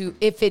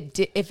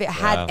it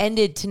had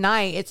ended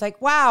tonight, it's like,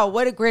 wow,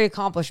 what a great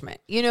accomplishment.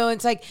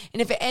 It's like,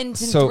 and if it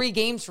ends in 3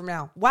 games from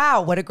now,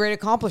 wow, what a great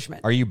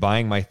accomplishment. Are you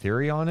buying my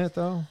theory on it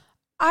though?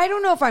 I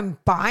don't know if I'm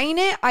buying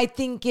it. I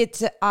think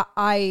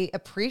I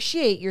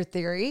appreciate your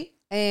theory,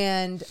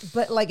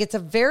 but like it's a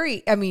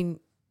very,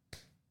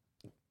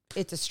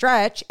 it's a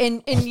stretch,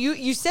 and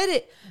you said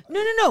it.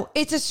 No,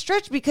 it's a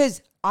stretch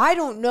because I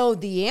don't know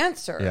the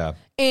answer. Yeah.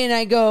 And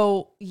I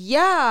go,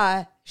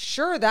 yeah,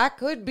 sure, that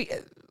could be.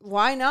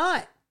 Why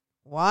not?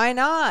 Why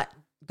not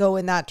go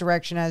in that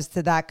direction as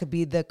to that could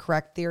be the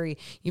correct theory?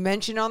 You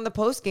mentioned on the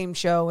post-game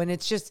show, and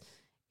it's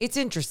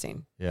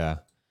interesting. Yeah.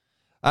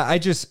 I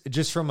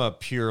just from a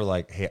pure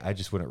like, hey, I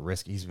just wouldn't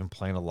risk. He's been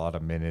playing a lot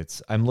of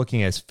minutes. I'm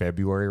looking at his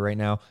February right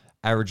now,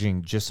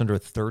 averaging just under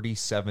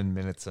 37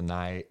 minutes a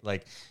night.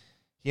 Like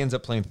he ends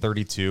up playing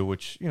 32,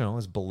 which,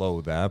 is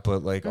below that,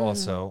 but like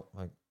also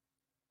like,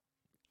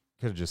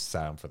 could have just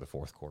sat him for the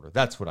fourth quarter.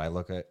 That's what I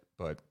look at.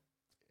 But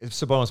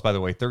Sabonis, by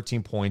the way,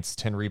 13 points,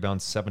 10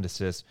 rebounds, 7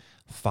 assists,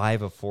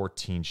 5 of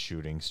 14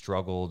 shooting.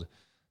 Struggled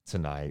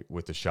tonight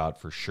with the shot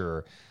for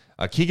sure.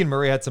 Keegan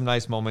Murray had some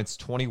nice moments,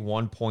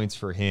 21 points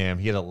for him.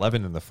 He had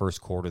 11 in the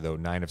first quarter, though,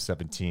 9 of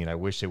 17. I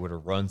wish they would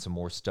have run some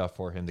more stuff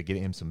for him to get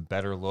him some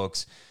better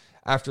looks.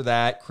 After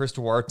that, Chris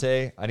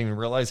Duarte, I didn't even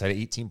realize, had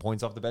 18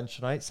 points off the bench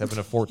tonight, 7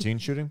 of 14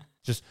 shooting.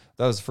 That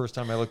was the first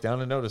time I looked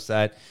down and noticed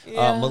that.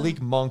 Yeah. Malik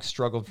Monk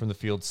struggled from the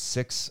field,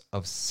 6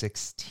 of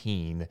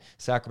 16.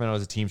 Sacramento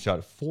as a team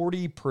shot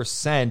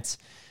 40%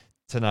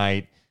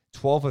 tonight,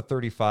 12 of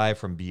 35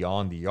 from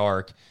beyond the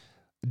arc.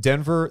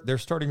 Denver, they're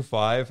starting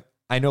 5.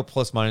 I know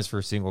plus minus for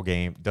a single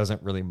game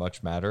doesn't really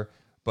much matter,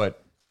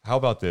 but how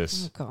about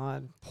this? Oh,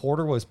 God.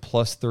 Porter was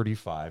plus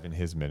 35 in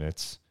his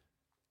minutes.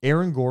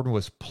 Aaron Gordon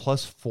was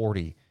plus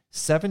 40,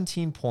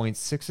 17 points,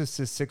 6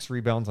 assists, 6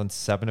 rebounds on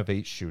 7 of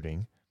 8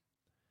 shooting.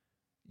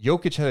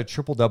 Jokic had a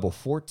triple-double,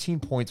 14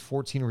 points,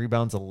 14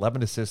 rebounds,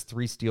 11 assists,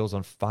 3 steals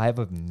on 5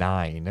 of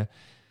 9.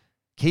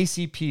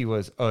 KCP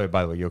was, by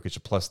the way, Jokic a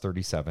plus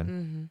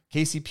 37.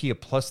 KCP a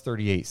plus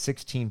 38,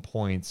 16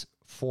 points,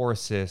 4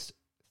 assists,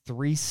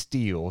 3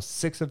 steals,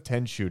 6 of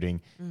 10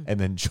 shooting. And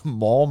then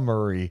Jamal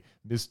Murray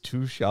missed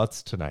 2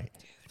 shots tonight,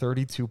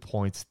 32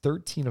 points,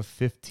 13 of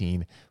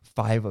 15,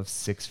 5 of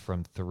 6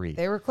 from 3.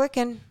 They were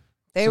clicking.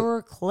 They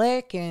were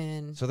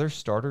clicking. So their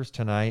starters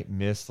tonight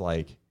missed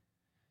like,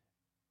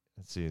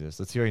 let's see this.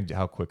 Let's see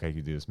how quick I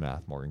can do this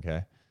math, Morgan,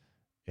 okay?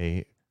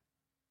 8,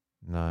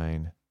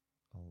 9,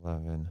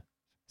 11,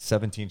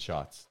 17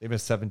 shots. They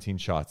missed 17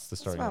 shots. The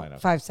starting About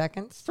lineup. 5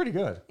 seconds. Pretty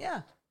good.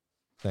 Yeah.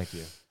 Thank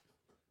you.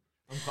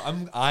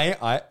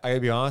 I gotta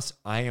be honest.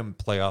 I am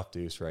playoff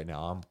deuce right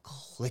now. I'm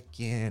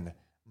clicking.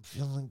 I'm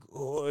feeling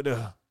good.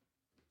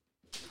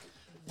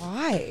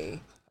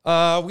 Why?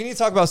 We need to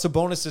talk about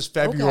Sabonis'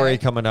 February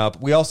coming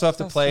up. We also have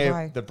to That's play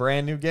why. the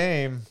brand new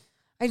game.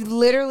 I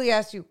literally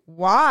asked you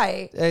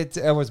why.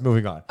 Everyone's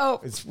moving on. Oh.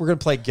 We're going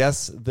to play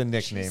Guess the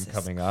Nickname Jesus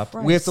coming up.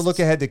 Christ. We have to look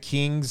ahead to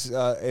Kings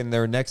in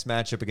their next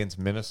matchup against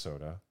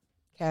Minnesota.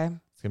 Okay.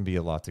 It's going to be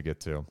a lot to get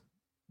to.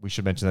 We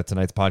should mention that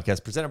tonight's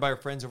podcast presented by our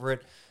friends over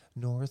at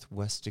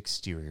Northwest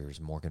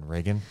Exteriors, Morgan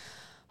Reagan.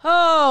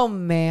 Oh,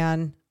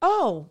 man.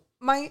 Oh,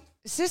 my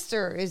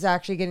sister is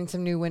actually getting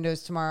some new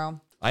windows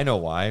tomorrow. I know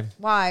why.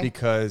 Why?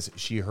 Because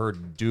she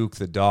heard Duke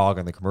the dog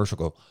on the commercial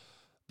go,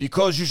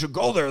 because you should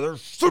go there. They're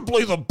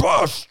simply the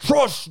best.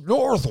 Trust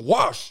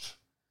Northwest.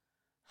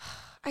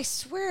 I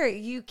swear,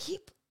 you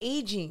keep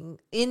aging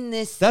in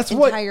this That's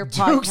what entire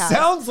Duke podcast.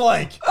 sounds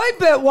like. I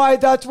bet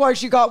that's why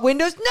she got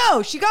windows.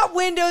 No, she got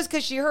windows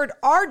because she heard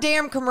our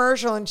damn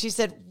commercial and she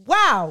said,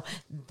 wow,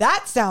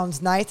 that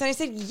sounds nice. And I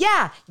said,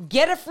 yeah,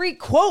 get a free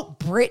quote,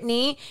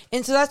 Brittany.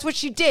 And so that's what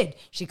she did.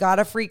 She got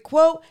a free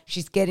quote.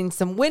 She's getting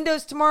some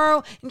windows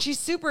tomorrow and she's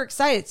super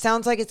excited.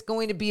 Sounds like it's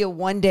going to be a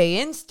one-day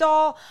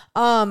install.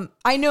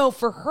 I know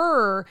for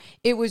her,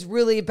 it was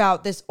really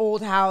about this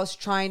old house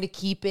trying to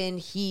keep in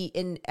heat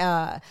and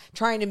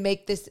trying to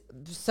make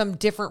some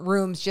different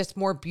rooms just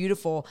more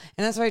beautiful.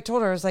 And that's what I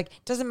told her. I was like,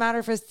 it doesn't matter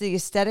if it's the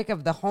aesthetic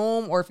of the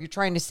home or if you're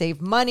trying to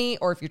save money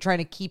or if you're trying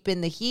to keep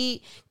in the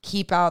heat,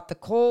 keep out the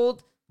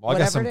cold. Well, I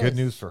got some whatever it good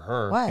is. news for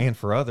her What? and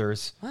for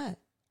others. What?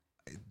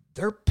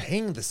 They're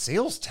paying the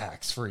sales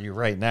tax for you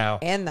right now.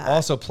 And that.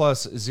 Also,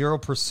 plus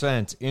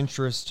 0%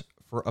 interest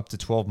for up to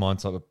 12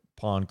 months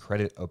upon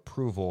credit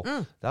approval.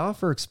 That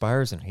offer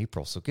expires in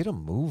April, so get a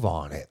move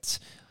on it.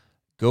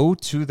 Go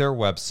to their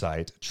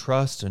website,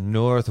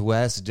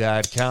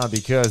 trustnorthwest.com,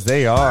 because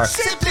they are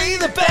simply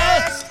the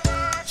best.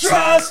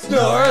 Trust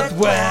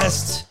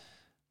Northwest.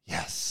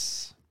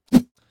 Yes.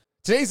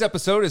 Today's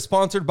episode is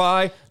sponsored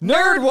by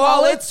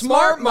NerdWallet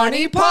Smart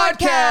Money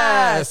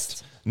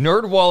Podcast.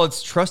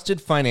 NerdWallet's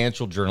trusted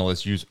financial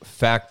journalists use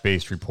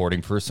fact-based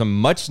reporting for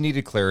some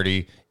much-needed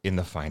clarity in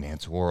the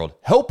finance world,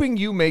 helping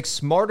you make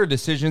smarter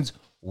decisions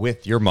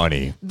with your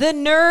money. The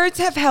nerds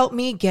have helped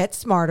me get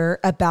smarter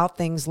about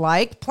things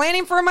like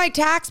planning for my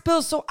tax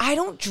bill so I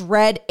don't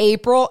dread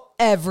April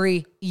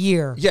every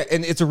year. Yeah,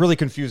 and it's a really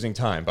confusing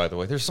time, by the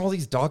way. There's all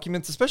these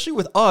documents, especially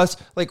with us,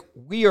 like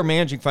we are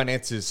managing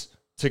finances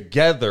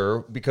together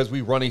because we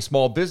run a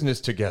small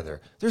business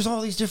together. There's all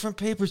these different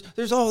papers.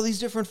 There's all these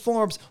different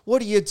forms.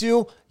 What do?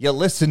 You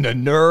listen to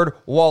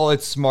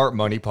NerdWallet's Smart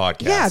Money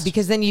Podcast. Yeah,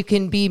 because then you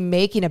can be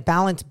making a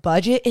balanced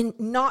budget and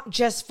not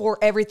just for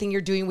everything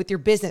you're doing with your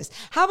business.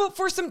 How about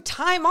for some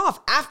time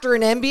off after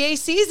an NBA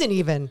season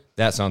even?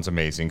 That sounds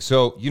amazing.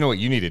 So you know what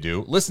you need to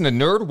do? Listen to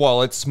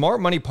NerdWallet's Smart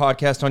Money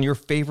Podcast on your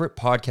favorite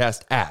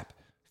podcast app.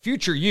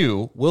 Future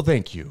you will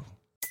thank you.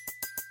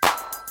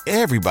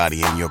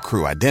 Everybody in your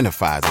crew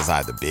identifies as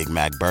either Big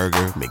Mac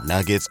Burger,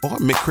 McNuggets, or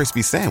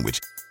McCrispy Sandwich.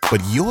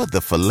 But you're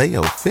the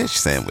Filet-O-Fish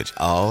Sandwich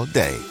all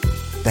day.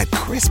 That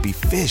crispy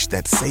fish,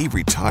 that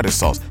savory tartar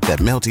sauce, that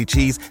melty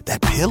cheese,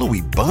 that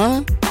pillowy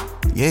bun.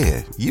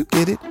 Yeah, you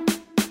get it.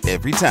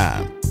 Every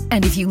time.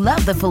 And if you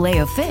love the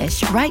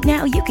Filet-O-Fish, right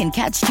now you can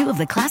catch two of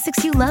the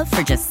classics you love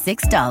for just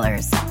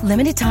 $6.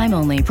 Limited time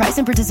only. Price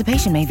and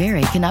participation may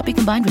vary. Cannot be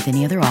combined with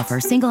any other offer.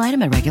 Single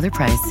item at regular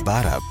price.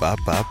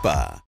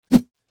 Ba-da-ba-ba-ba.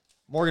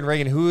 Morgan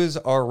Reagan, who is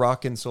our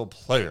rock and soul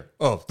player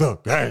of the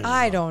game?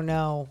 I don't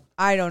know.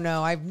 I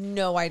have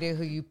no idea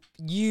who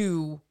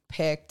you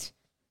picked.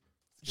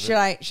 Should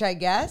I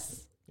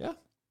guess? Yeah.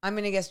 I'm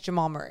going to guess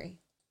Jamal Murray.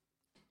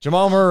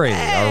 Jamal Murray,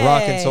 our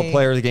rock and soul Hey.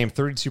 player of the game,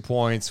 32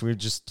 points. We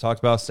just talked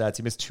about stats.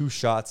 He missed 2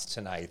 shots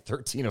tonight,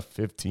 13 of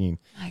 15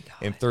 My God.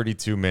 in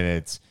 32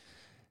 minutes.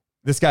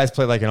 This guy's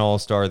played like an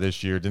all-star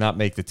this year. Did not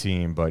make the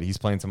team, but he's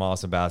playing some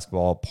awesome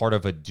basketball. Part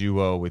of a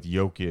duo with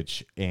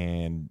Jokic,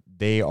 and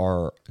they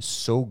are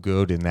so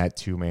good in that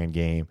two-man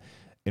game.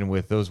 And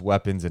with those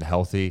weapons and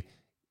healthy,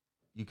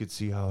 you could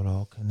see how it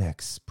all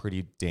connects.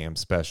 Pretty damn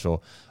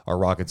special. Our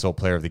rock and soul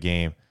player of the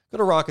game. Go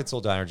to Rock and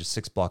Soul Diner, just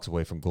 6 blocks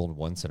away from Golden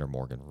One Center,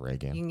 Morgan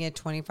Reagan. You can get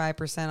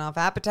 25% off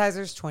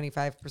appetizers,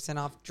 25%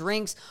 off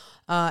drinks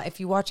if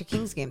you watch a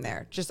Kings game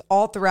there, just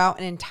all throughout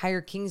an entire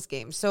Kings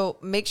game. So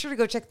make sure to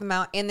go check them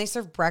out. And they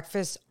serve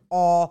breakfast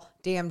all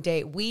damn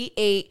day. We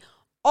ate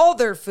all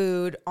their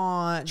food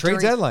on Trade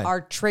during deadline. our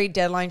trade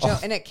deadline show,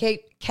 and it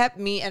kept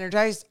me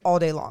energized all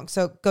day long.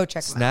 So go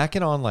check them out.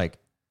 Snacking on like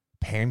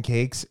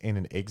pancakes and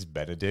an Eggs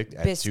Benedict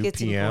at Biscuits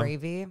 2 p.m. and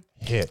gravy.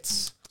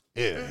 Hits.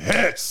 It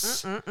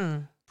hits.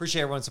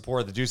 Appreciate everyone's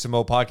support of the Deuce and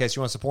Mo podcast.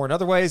 You want to support in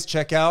other ways?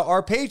 Check out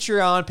our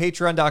Patreon,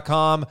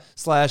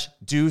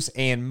 patreon.com/Deuce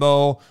and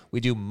Mo. We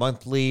do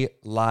monthly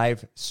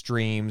live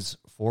streams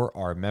for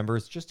our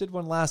members. Just did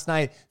one last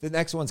night. The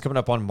next one's coming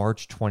up on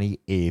March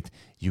 28th.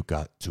 You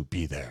got to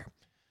be there.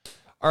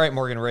 All right,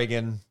 Morgan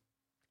Reagan,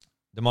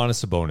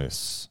 Domantas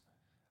Sabonis.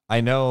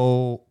 I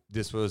know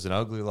this was an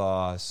ugly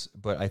loss,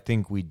 but I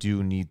think we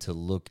do need to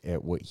look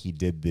at what he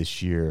did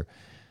this year.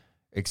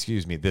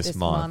 Excuse me, this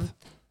month.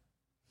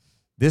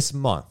 This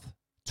month,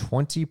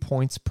 20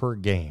 points per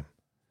game,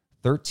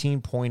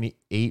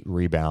 13.8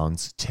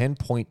 rebounds,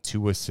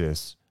 10.2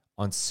 assists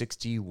on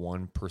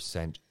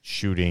 61%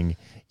 shooting.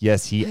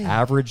 Yes, he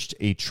averaged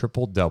a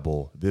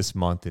triple-double this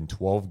month in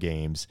 12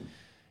 games.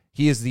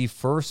 He is the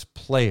first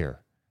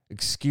player,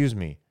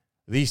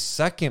 the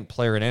second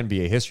player in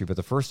NBA history, but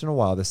the first in a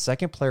while, the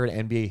second player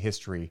in NBA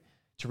history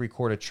to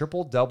record a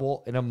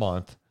triple-double in a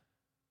month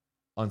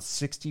on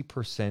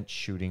 60%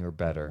 shooting or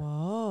better.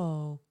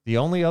 Whoa. The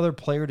only other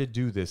player to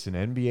do this in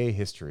NBA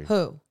history.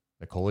 Who?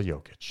 Nikola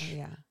Jokic. Oh,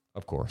 yeah.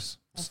 Of course.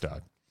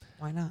 Stud.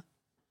 Why not?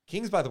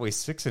 Kings, by the way,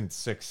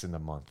 6-6 in the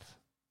month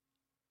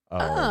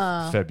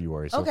of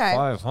February. So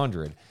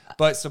 500.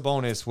 But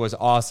Sabonis was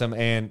awesome.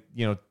 And,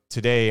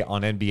 today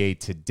on NBA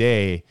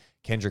Today,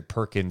 Kendrick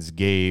Perkins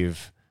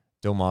gave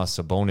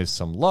Domas Sabonis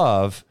some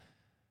love.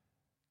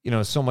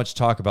 So much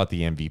talk about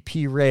the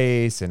MVP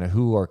race and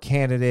who are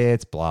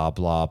candidates, blah,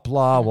 blah,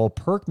 blah. Well,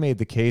 Perk made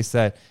the case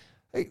that,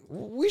 hey,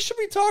 we should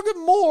be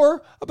talking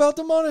more about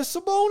Domantas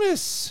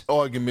Sabonis.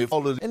 Argument.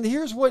 And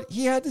here's what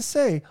he had to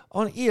say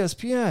on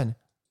ESPN.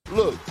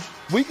 Look,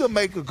 we can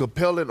make a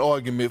compelling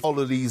argument for all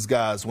of these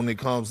guys when it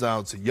comes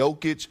down to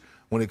Jokic,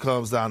 when it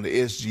comes down to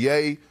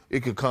SGA,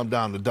 it could come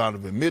down to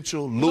Donovan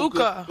Mitchell,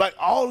 Luka. Like,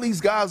 all these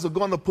guys are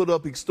going to put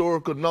up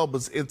historical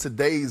numbers in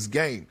today's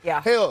game.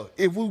 Yeah. Hell,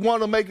 if we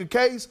want to make a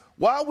case,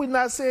 why are we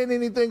not saying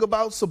anything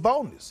about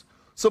Sabonis?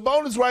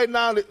 Sabonis right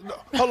now,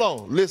 hold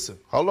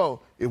on.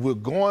 If we're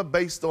going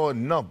based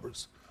on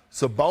numbers,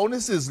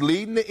 Sabonis is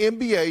leading the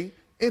NBA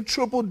in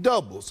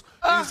triple-doubles.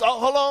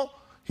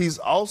 He's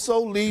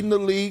also leading the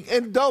league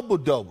in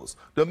double-doubles.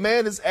 The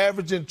man is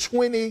averaging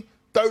 20,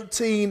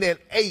 13, and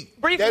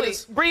 8. Briefly,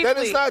 that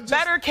is not just...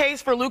 better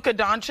case for Luka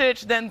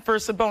Doncic than for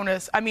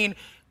Sabonis. I mean,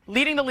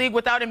 leading the league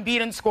without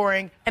Embiid in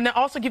scoring, and then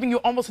also giving you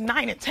almost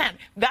 9 and 10.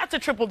 That's a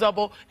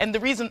triple-double, and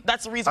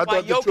that's the reason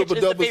why Jokic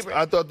is the favorite.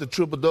 I thought the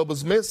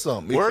triple-doubles meant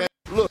something.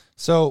 Look.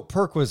 So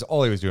Perk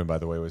all he was doing, by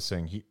the way, was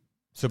saying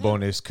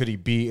Sabonis, could he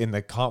be in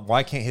the comp?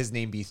 Why can't his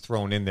name be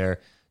thrown in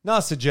there?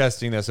 Not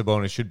suggesting that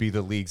Sabonis should be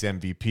the league's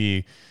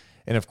MVP.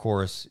 And, of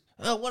course,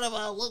 what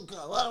about Luka?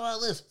 What about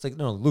this? It's like,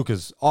 no,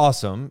 Luka's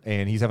awesome,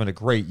 and he's having a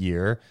great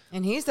year.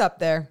 And he's up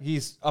there.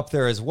 He's up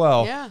there as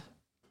well. Yeah.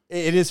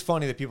 It is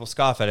funny that people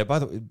scoff at it. By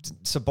the way,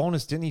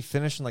 Sabonis, didn't he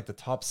finish in like the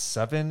top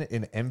 7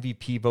 in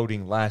MVP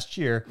voting last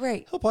year?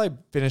 Right. He'll probably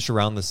finish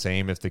around the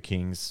same if the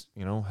Kings,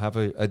 have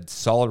a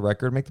solid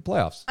record, make the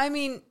playoffs. I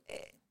mean,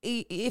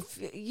 if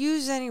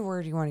use any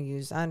word you want to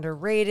use,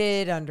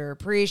 underrated,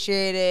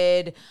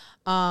 underappreciated,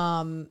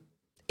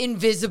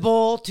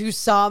 invisible to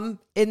some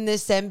in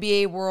this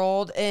NBA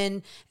world,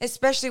 and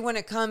especially when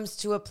it comes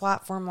to a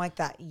platform like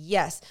that.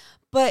 Yes.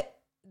 But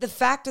the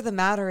fact of the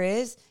matter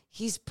is,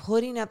 he's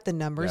putting up the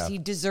numbers. Yeah. He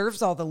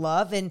deserves all the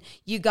love. And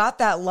you got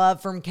that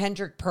love from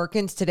Kendrick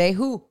Perkins today,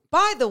 who,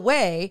 by the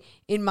way,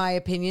 in my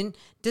opinion,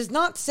 does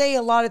not say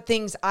a lot of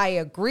things I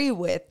agree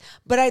with.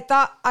 But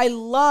I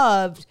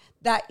loved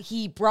that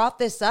he brought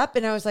this up.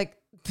 And I was like,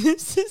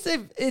 it's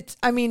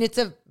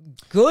a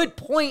good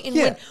point.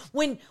 And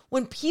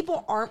when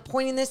people aren't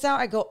pointing this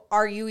out, I go,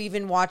 are you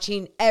even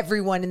watching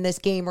everyone in this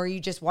game? Or are you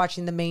just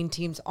watching the main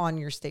teams on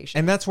your station?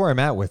 And that's where I'm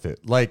at with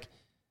it. Like,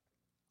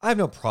 I have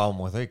no problem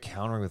with it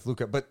countering with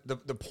Luka, but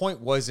the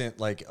point wasn't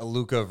like a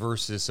Luka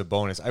versus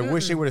Sabonis. I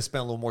wish they would have spent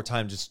a little more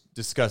time just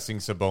discussing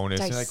Sabonis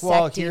and like,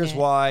 well, here's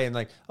why, and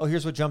like, oh,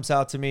 here's what jumps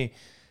out to me.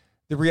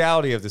 The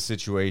reality of the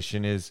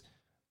situation is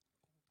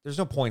there's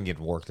no point in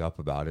getting worked up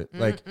about it.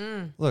 Like,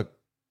 look,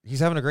 he's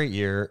having a great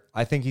year.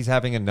 I think he's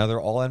having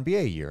another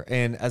All-NBA year.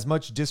 And as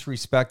much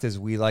disrespect as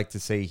we like to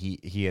say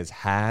he has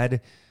had,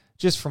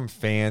 just from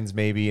fans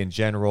maybe in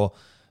general,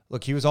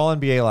 look, he was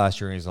All-NBA last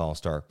year and he's an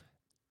All-Star.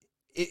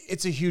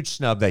 It's a huge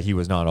snub that he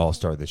was not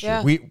All-Star this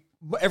year.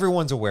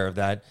 Everyone's aware of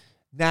that.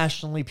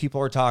 Nationally, people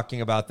are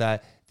talking about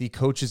that. The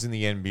coaches in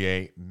the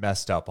NBA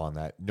messed up on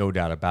that, no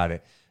doubt about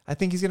it. I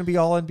think he's going to be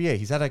All-NBA.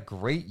 He's had a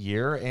great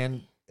year,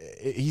 and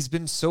he's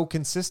been so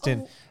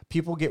consistent.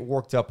 People get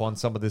worked up on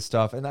some of this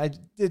stuff, and I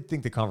did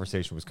think the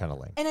conversation was kind of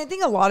lame. And I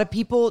think a lot of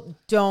people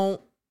don't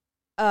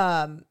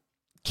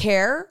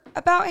care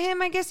about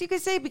him, I guess you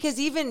could say, because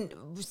even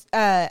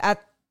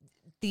at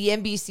the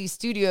NBC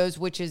studios,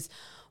 which is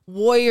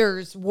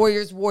Warriors.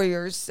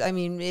 I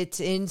mean, it's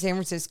in San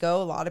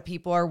Francisco. A lot of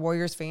people are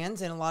Warriors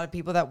fans, and a lot of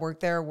people that work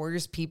there are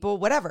Warriors people,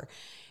 whatever.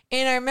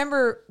 And I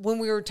remember when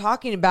we were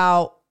talking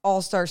about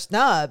All-Star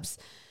snubs,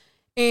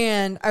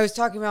 and I was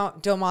talking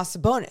about Domas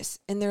Sabonis,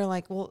 and they're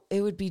like, well,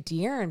 it would be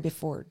De'Aaron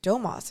before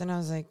Domas. And I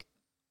was like,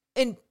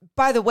 and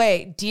by the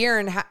way,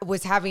 De'Aaron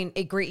was having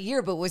a great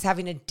year, but was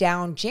having a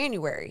down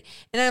January.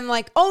 And I'm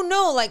like, oh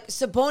no, like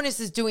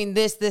Sabonis is doing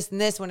this, and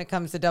this when it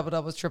comes to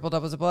double-doubles,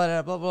 triple-doubles, blah,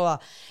 blah, blah, blah, blah.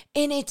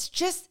 And it's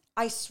just,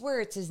 I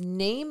swear it's his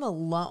name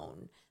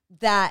alone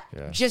that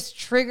just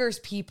triggers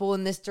people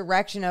in this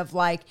direction of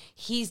like,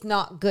 he's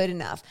not good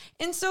enough.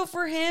 And so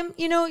for him,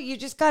 you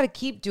just got to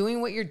keep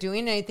doing what you're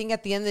doing. And I think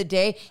at the end of the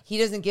day, he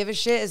doesn't give a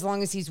shit as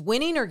long as he's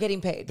winning or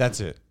getting paid. That's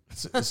it.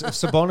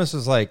 Sabonis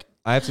is like,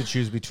 I have to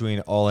choose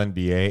between all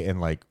NBA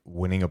and like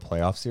winning a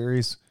playoff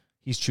series.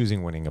 He's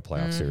choosing winning a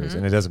playoff series,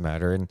 and it doesn't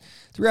matter. And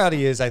the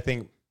reality is, I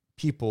think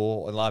a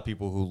lot of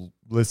people who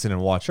listen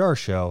and watch our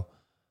show,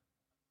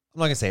 I'm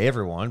not going to say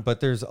everyone, but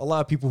there's a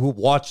lot of people who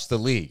watch the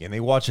league, and they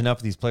watch enough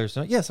of these players to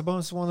know, Sabonis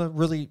is one of the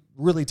really,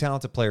 really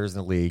talented players in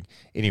the league.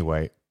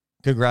 Anyway,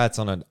 congrats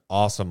on an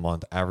awesome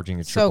month, averaging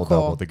a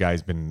triple-double. Cool. The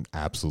guy's been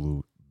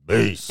absolute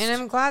beast. And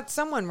I'm glad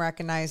someone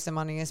recognized him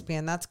on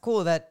ESPN. That's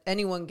cool that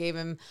anyone gave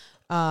him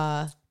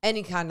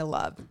any kind of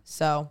love.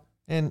 So,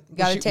 and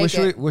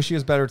wish he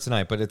was better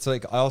tonight, but it's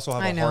like I also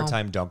have a hard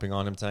time dumping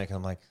on him tonight. 'Cause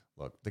I'm like,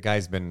 look, the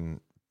guy's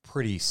been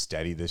pretty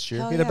steady this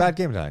year. He had a bad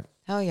game tonight.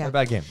 Hell yeah. A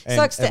bad game.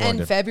 Sucks to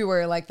end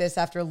February like this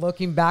after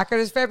looking back at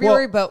his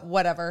February, but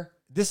whatever.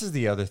 This is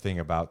the other thing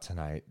about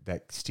tonight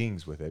that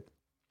stings with it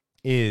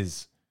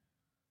is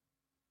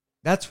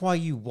that's why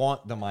you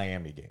want the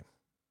Miami game.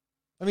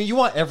 I mean, you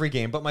want every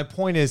game, but my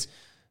point is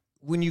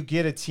when you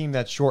get a team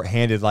that's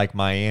shorthanded like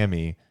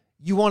Miami,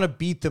 you want to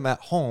beat them at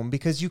home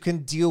because you can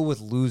deal with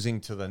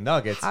losing to the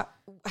Nuggets.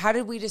 How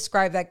did we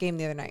describe that game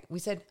the other night? We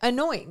said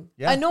annoying.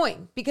 Yeah.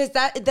 Annoying. Because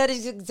that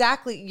is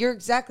you're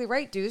exactly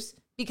right, Deuce.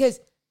 Because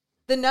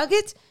the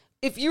Nuggets,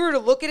 if you were to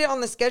look at it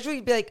on the schedule,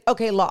 you'd be like,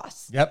 okay,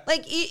 loss. Yep.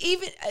 Like,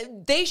 even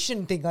they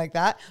shouldn't think like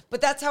that,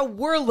 but that's how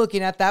we're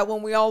looking at that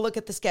when we all look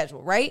at the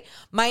schedule, right?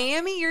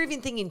 Miami, you're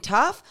even thinking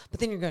tough, but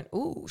then you're going,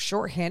 ooh,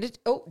 shorthanded.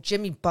 Oh,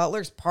 Jimmy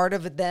Butler's part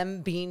of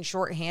them being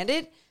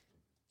shorthanded.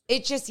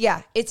 It just,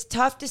 it's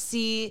tough to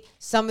see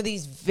some of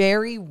these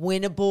very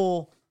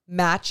winnable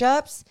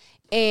matchups,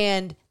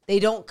 and they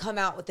don't come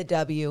out with the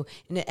W,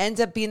 and it ends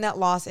up being that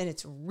loss, and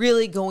it's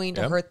really going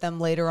to hurt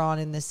them later on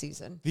in the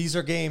season. These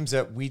are games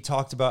that we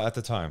talked about at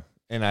the time,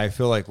 and I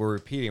feel like we're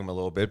repeating them a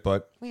little bit,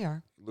 but we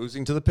are.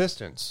 Losing to the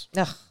Pistons.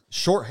 Ugh.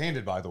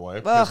 Shorthanded, by the way,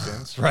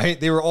 Pistons,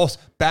 right? They were all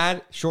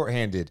bad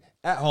shorthanded.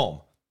 At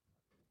home,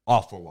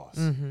 awful loss.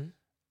 Mm-hmm.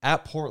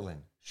 At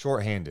Portland,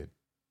 shorthanded,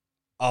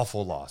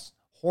 awful loss.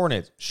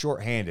 Hornets,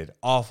 shorthanded,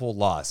 awful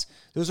loss.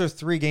 Those are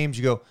 3 games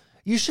you go,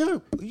 you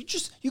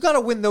got to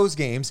win those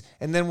games.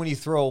 And then when you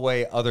throw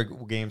away other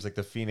games like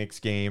the Phoenix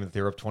game that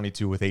they were up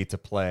 22 with 8 to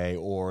play,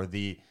 or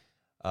the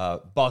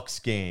Bucks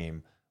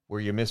game where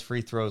you miss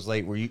free throws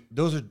late,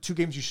 those are 2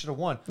 games you should have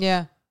won.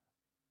 Yeah.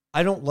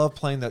 I don't love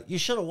playing you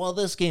should have won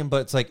this game,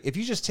 but it's like, if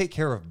you just take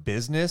care of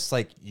business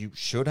like you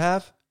should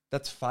have,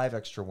 that's 5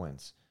 extra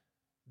wins.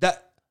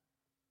 That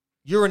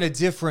you're in a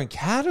different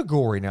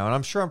category now. And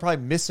I'm sure I'm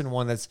probably missing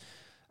one that's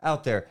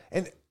out there.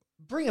 And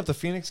bring up the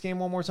Phoenix game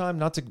one more time,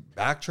 not to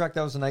backtrack.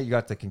 That was the night you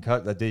got the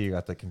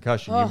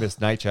concussion. You missed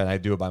night chat, and I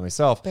do it by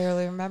myself.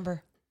 Barely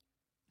remember.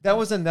 That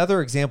was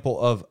another example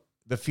of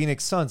the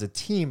Phoenix Suns, a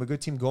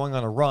good team going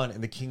on a run,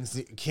 and the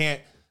Kings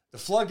can't. The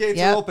floodgates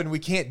are open. We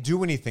can't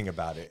do anything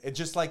about it. It's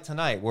just like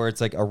tonight, where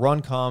it's like a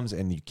run comes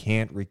and you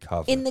can't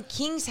recover. And the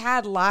Kings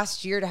had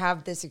last year to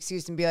have this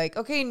excuse and be like,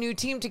 okay, new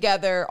team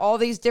together, all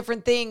these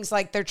different things.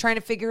 Like, they're trying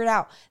to figure it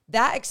out.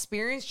 That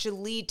experience should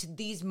lead to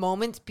these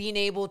moments being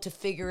able to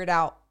figure it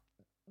out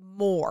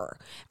more.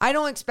 I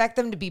don't expect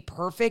them to be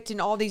perfect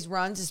in all these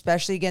runs,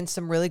 especially against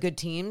some really good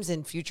teams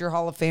and future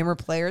Hall of Famer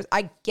players.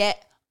 I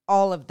get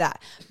all of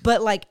that.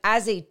 But like,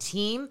 as a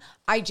team,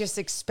 I just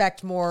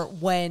expect more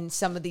when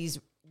some of these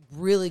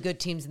really good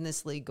teams in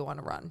this league go on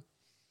a run.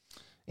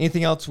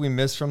 Anything else we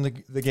missed from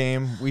the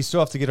game? We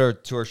still have to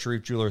get to our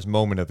Sharif Jewelers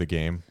moment of the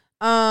game.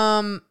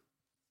 No,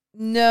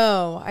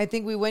 I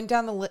think we went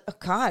down the list. Oh,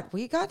 God,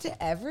 we got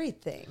to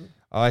everything.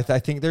 I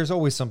think there's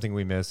always something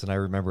we miss, and I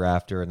remember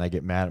after, and I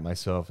get mad at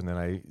myself, and then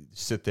I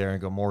sit there and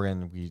go,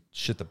 Morgan, we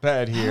shit the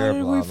bed here. How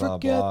did blah, we blah,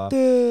 forget blah.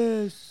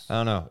 this? I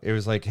don't know. It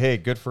was like, hey,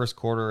 good first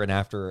quarter, and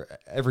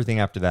everything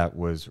after that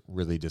was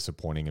really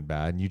disappointing and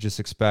bad. And you just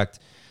expect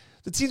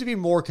the team to be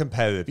more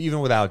competitive,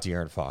 even without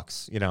De'Aaron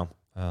Fox. Yeah,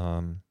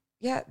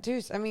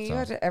 dude. I mean, you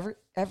got to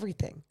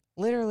everything,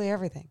 literally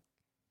everything.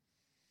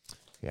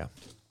 Yeah.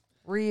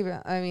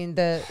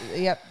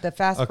 The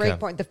fast break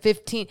point, the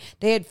 15.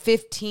 They had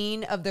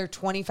 15 of their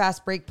 20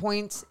 fast break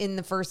points in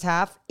the first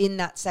half in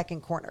that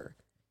second quarter.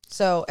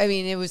 So, I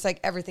mean, it was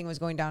like everything was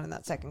going down in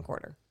that second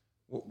quarter.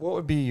 What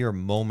would be your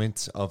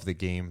moment of the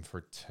game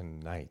for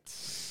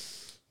tonight?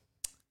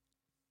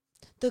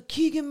 The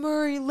Keegan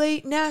Murray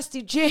late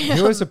nasty jam.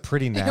 It was a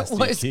pretty nasty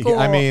Keegan. Cool.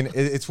 I mean,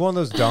 it's one of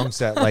those dunks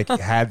that, like,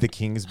 had the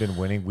Kings been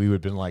winning, we would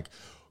have been like,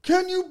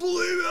 can you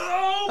believe it?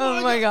 Oh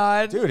my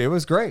God. Dude, it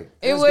was great.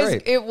 It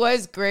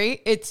was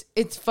great.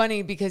 It's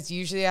funny because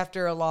usually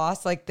after a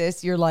loss like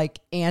this, you're like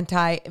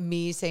anti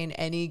me saying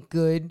any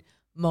good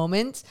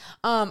moments.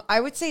 I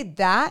would say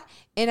that,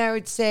 and I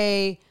would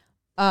say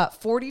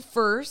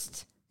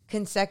 41st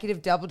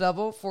consecutive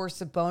double-double for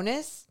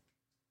Sabonis.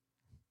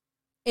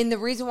 And the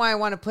reason why I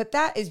want to put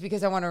that is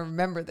because I want to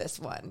remember this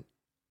one.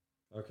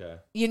 Okay.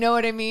 You know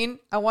what I mean?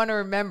 I want to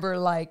remember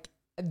like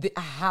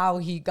how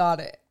he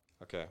got it.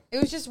 Okay. It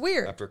was just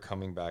weird. After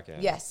coming back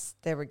in. Yes,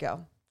 there we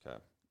go. Okay.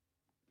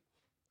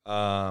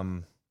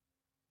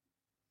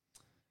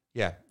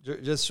 Yeah,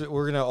 just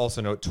we're gonna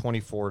also note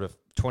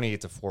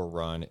 28-4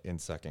 run in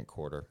second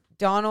quarter.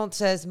 Donald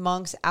says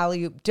Monk's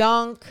alley-oop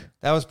dunk.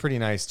 That was pretty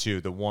nice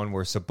too. The one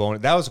where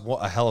Sabonis, that was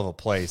a hell of a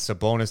play.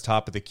 Sabonis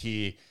top of the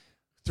key,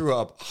 threw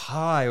up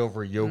high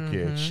over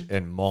Jokic,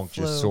 and Monk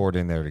just soared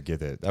in there to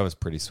get it. That was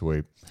pretty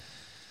sweet.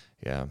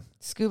 Yeah.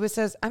 Scuba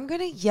says, I'm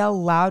going to yell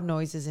loud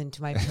noises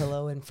into my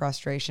pillow in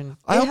frustration.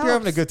 I hope you're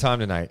having a good time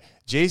tonight.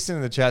 Jason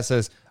in the chat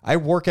says, I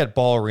work at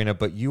Ball Arena,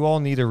 but you all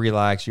need to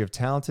relax. You have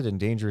talented and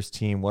dangerous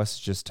team. West is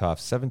just tough.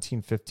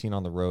 17-15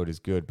 on the road is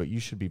good, but you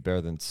should be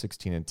better than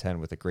 16-10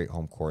 with a great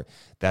home court.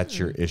 That's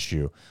your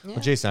issue. Yeah.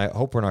 Well, Jason, I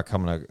hope we're not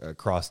coming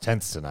across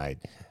tense tonight.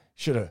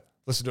 Should have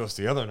listened to us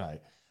the other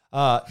night.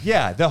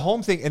 Yeah, the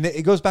home thing, and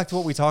it goes back to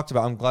what we talked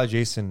about. I'm glad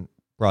Jason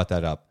brought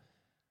that up.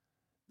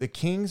 The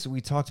Kings,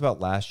 we talked about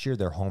last year,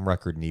 their home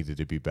record needed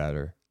to be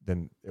better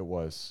than it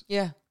was.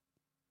 Yeah.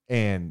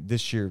 And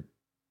this year,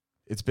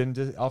 it's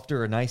been,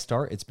 after a nice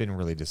start, it's been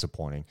really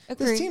disappointing.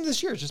 Agreed. This team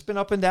this year has just been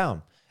up and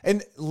down.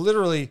 And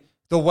literally,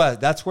 the West,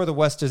 that's where the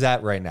West is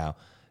at right now.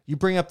 You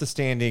bring up the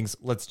standings,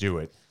 let's do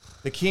it.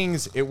 The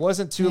Kings, it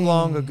wasn't too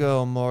long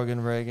ago,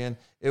 Morgan Reagan,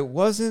 it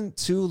wasn't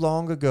too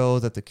long ago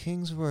that the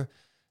Kings were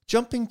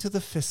jumping to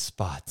the fifth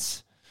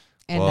spots.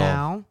 And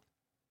now?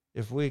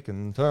 If we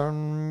can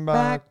turn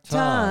back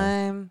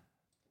time.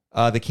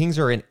 The Kings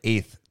are in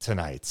 8th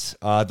tonight.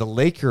 The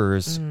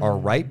Lakers are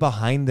right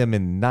behind them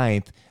in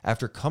 9th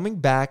after coming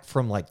back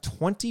from like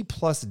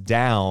 20-plus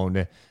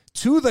down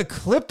to the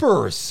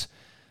Clippers.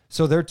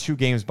 So they're 2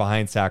 games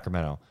behind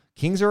Sacramento.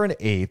 Kings are in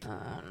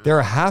 8th. They're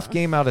a half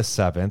game out of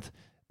 7th,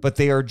 but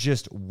they are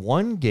just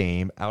 1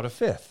 game out of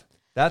 5th.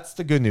 That's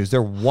the good news.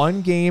 They're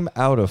 1 game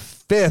out of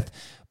 5th,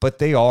 but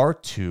they are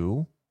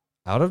 2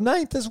 out of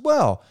 9th as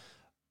well.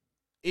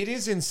 It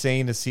is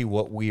insane to see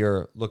what we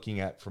are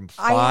looking at from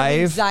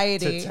 5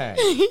 to 10.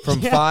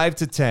 From 5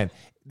 to 10.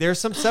 There's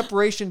some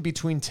separation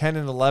between 10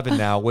 and 11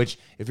 now, which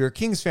if you're a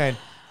Kings fan,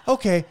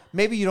 okay,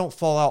 maybe you don't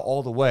fall out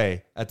all the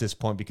way at this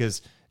point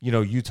because, you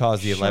know,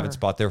 Utah's the 11th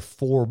spot. They're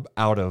 4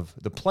 out of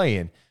the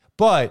play-in.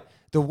 But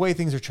the way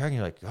things are tracking,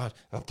 you're like, God,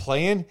 a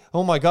play-in?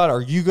 Oh, my God,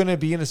 are you going to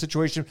be in a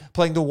situation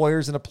playing the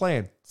Warriors in a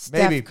play-in?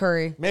 Steph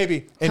Curry.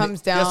 Maybe. And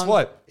comes down. Guess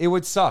what? It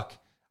would suck.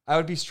 I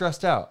would be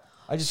stressed out.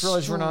 I just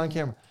realized we're not on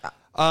camera.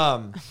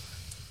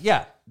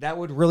 Yeah, that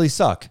would really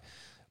suck.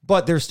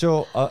 But there's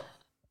still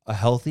a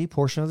healthy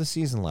portion of the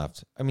season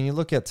left. I mean, you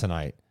look at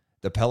tonight,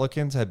 the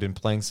Pelicans have been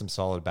playing some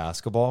solid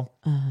basketball.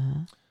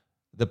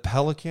 The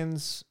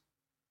Pelicans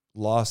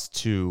lost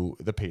to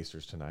the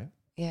Pacers tonight.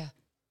 Yeah.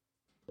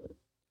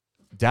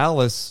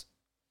 Dallas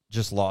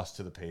just lost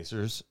to the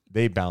Pacers.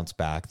 They bounced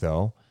back,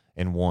 though,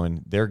 and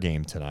won their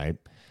game tonight.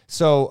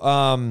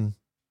 So,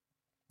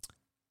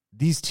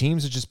 these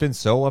teams have just been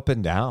so up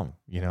and down,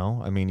 you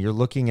know? I mean, you're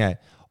looking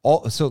at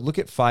so look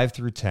at 5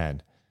 through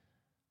 10.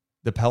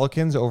 The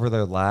Pelicans over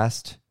their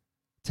last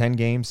 10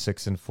 games,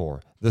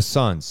 6-4. The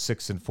Suns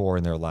 6-4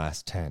 in their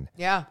last 10.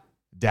 Yeah.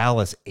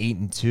 Dallas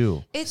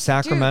 8-2.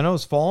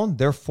 Sacramento's fallen.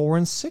 They're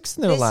 4-6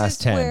 in their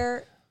last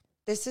 10.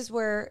 This is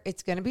where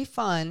it's going to be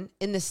fun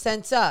in the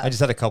sense of. I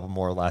just had a couple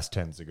more last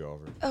 10s to go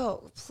over.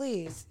 Oh,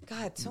 please.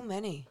 God, so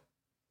many.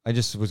 I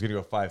just was going to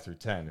go 5 through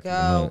 10.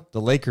 Go. The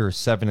Lakers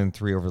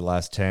 7-3 over the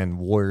last 10.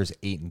 Warriors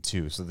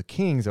 8-2. So the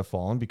Kings have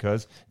fallen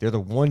because they're the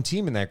one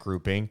team in that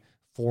grouping,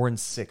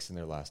 4-6 in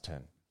their last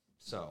 10.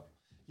 So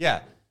yeah,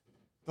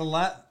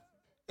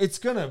 it's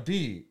going to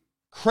be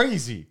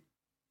crazy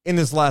in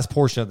this last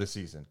portion of the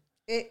season.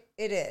 It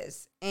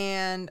is,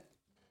 and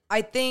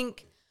I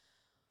think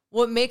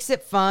what makes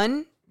it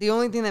fun. The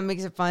only thing that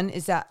makes it fun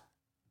is that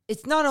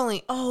it's not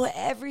only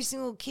every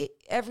single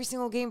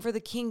game for the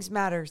Kings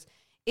matters.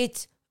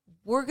 It's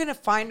we're going to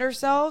find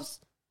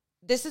ourselves.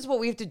 This is what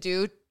we have to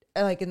do,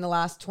 like in the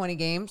last 20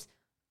 games,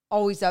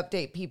 always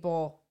update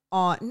people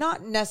on,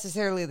 not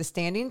necessarily the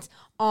standings,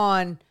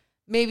 on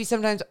maybe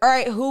sometimes, all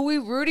right, who are we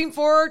rooting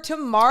for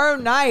tomorrow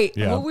night?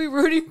 Yeah. Who are we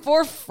rooting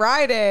for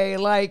Friday?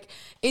 Like,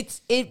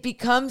 it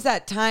becomes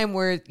that time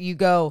where you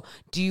go,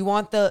 do you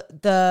want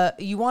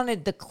you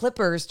wanted the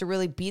Clippers to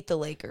really beat the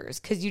Lakers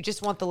because you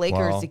just want the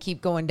Lakers to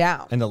keep going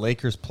down. And the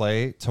Lakers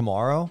play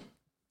tomorrow.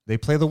 They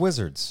play the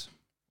Wizards.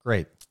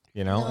 Great.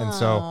 You know, and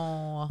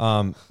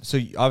so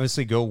you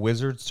obviously go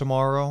Wizards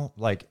tomorrow.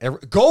 Like,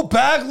 go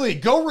Bagley,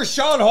 go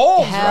Rashawn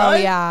Holmes,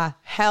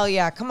 Hell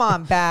yeah. Come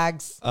on,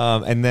 Bags.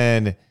 And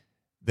then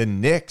the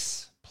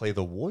Knicks play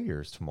the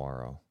Warriors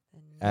tomorrow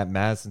at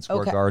Madison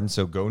Square Garden.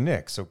 So go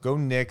Knicks.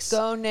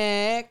 Go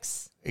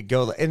Knicks.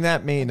 And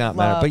that may not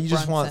matter, but you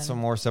just want some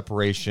more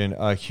separation.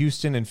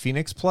 Houston and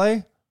Phoenix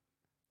play.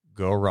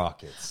 Go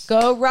Rockets.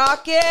 Go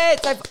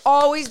Rockets. I've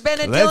always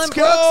been a Dylan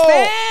Brooks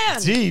fan.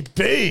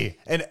 DB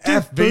and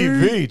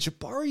FBB.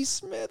 Jabari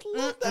Smith.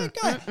 Love that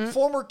guy.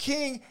 Former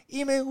King.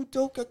 Ime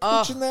Udoka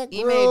coaching that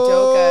group. Ime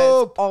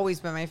Udoka has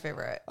always been my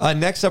favorite.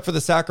 Next up for the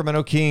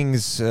Sacramento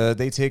Kings,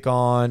 they take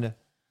on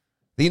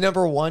the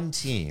number 1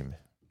 team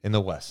in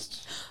the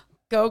West.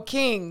 Go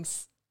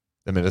Kings.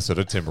 the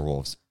Minnesota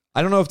Timberwolves.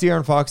 I don't know if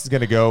De'Aaron Fox is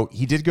going to go.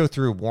 He did go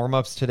through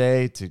warm-ups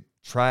today to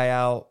try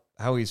out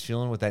how he's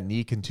feeling with that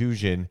knee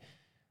contusion.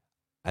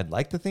 I'd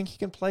like to think he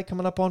can play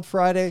coming up on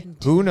Friday.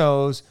 Who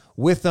knows?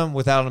 With them,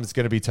 without him, it's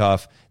going to be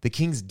tough. The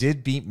Kings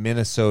did beat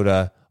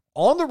Minnesota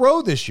on the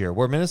road this year,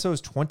 where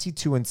Minnesota's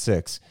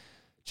 22-6.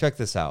 Check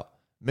this out.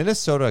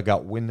 Minnesota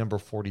got win number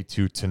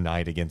 42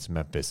 tonight against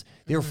Memphis.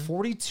 They were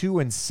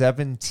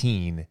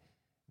 42-17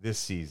 this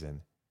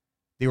season.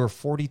 They were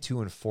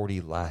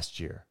 42-40 last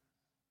year.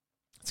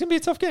 It's going to be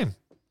a tough game.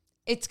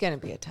 It's going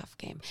to be a tough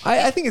game.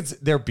 I think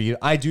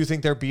I do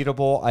think they're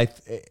beatable.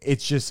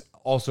 It's just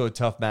also a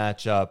tough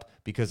matchup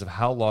because of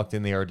how locked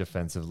in they are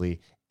defensively.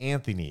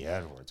 Anthony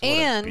Edwards, what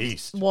a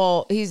beast.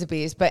 Well, he's a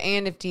beast. But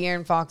if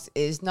De'Aaron Fox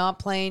is not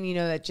playing,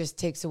 that just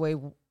takes away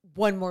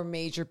one more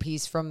major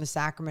piece from the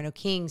Sacramento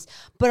Kings.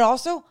 But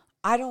also,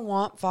 I don't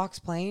want Fox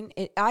playing.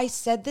 I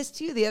said this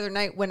to you the other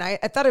night when I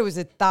thought it was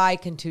a thigh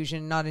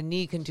contusion, not a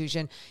knee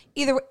contusion.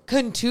 Either way,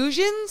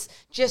 contusions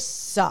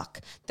just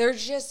suck. They're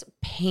just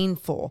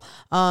painful.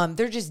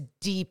 They're just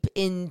deep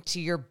into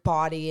your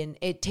body, and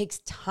it takes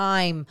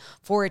time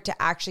for it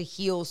to actually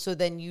heal, so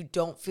then you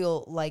don't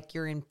feel like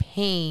you're in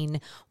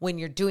pain when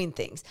you're doing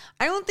things.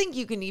 I don't think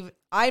you can even,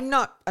 I'm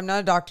not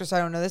a doctor, so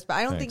I don't know this, but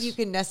I don't think you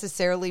can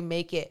necessarily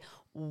make it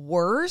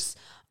worse.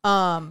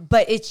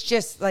 But it's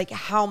just like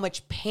how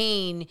much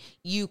pain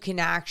you can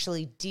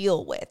actually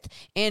deal with.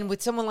 And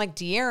with someone like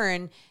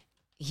De'Aaron,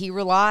 he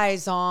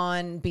relies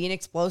on being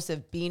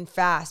explosive, being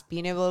fast,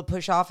 being able to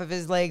push off of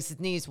his legs, his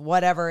knees,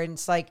 whatever. And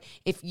it's like,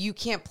 if you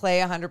can't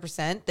play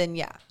 100%, then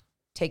yeah,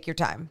 take your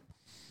time.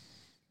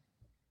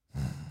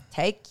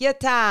 Take your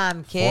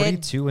time,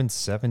 kid.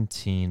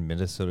 42-17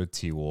 Minnesota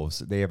T-Wolves.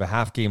 They have a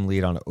half-game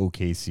lead on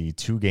OKC,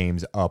 2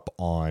 games up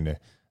on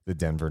the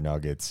Denver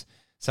Nuggets.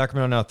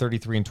 Sacramento now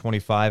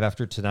 33-25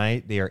 after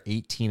tonight. They are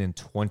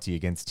 18-20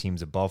 against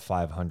teams above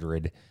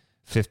 500,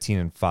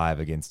 15-5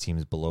 against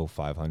teams below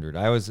 500.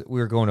 We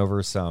were going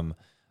over some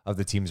of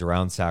the teams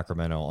around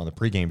Sacramento on the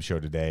pregame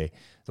show today.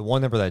 The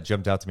one number that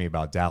jumped out to me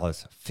about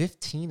Dallas,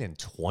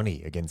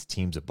 15-20 against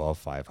teams above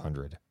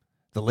 500.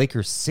 The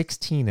Lakers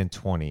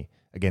 16-20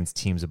 against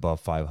teams above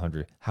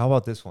 500. How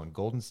about this one?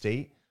 Golden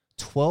State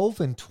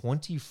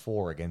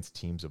 12-24 against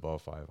teams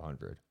above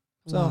 500.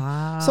 So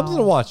something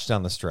to watch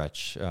down the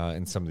stretch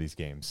in some of these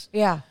games.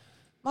 Yeah.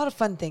 A lot of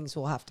fun things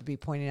will have to be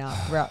pointed out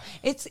throughout.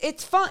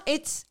 It's fun.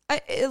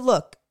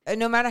 Look,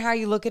 no matter how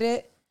you look at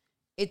it,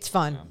 it's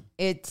fun.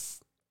 Yeah.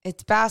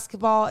 It's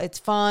basketball. It's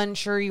fun.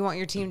 Sure, you want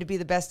your team to be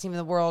the best team in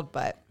the world,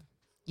 but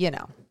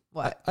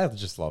what? I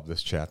just love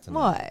this chat tonight.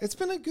 What? It's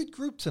been a good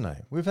group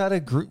tonight. We've had a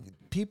group.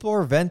 People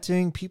are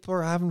venting. People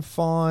are having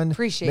fun.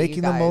 Appreciate making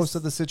you guys. the most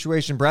of the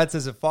situation. Brad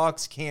says if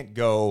Fox can't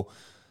go,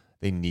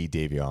 they need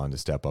Davion to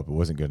step up. It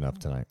wasn't good enough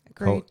tonight.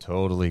 Agreed.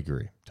 Totally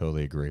agree.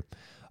 Totally agree.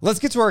 Let's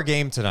get to our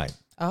game tonight.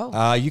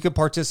 Oh. You can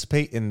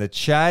participate in the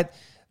chat.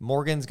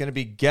 Morgan's going to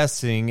be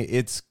guessing.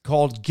 It's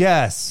called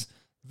Guess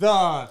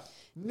the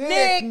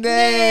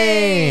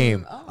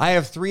Nickname. Oh. I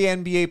have 3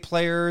 NBA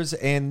players,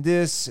 and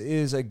this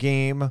is a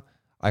game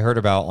I heard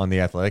about on the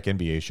Athletic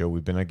NBA show.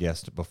 We've been a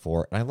guest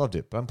before, and I loved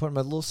it, but I'm putting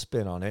my little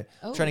spin on it,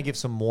 trying to give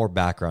some more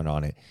background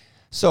on it.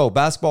 So,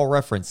 Basketball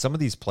Reference, some of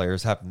these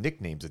players have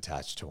nicknames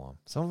attached to them.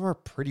 Some of them are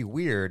pretty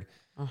weird.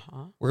 We're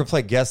going to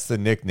play Guess the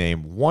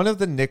Nickname. One of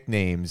the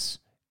nicknames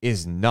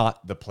is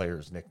not the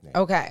player's nickname.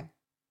 Okay.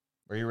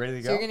 Are you ready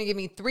to go? So you're going to give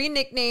me 3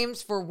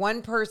 nicknames for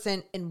one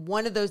person, and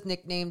one of those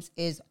nicknames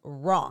is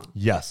wrong.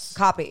 Yes.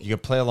 Copy. You can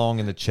play along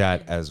in the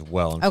chat as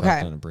well. In fact, Okay.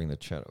 I'm going to bring the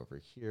chat over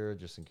here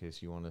just in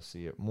case you want to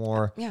see it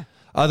more. Yeah.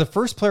 The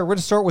first player, we're going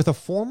to start with a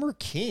former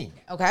King.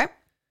 Okay.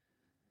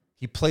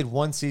 He played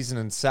 1 season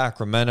in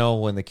Sacramento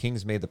when the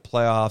Kings made the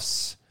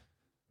playoffs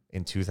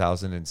in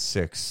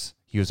 2006.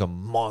 He was a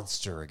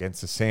monster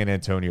against the San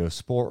Antonio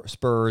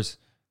Spurs.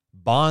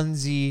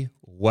 Bonzi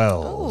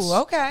Wells.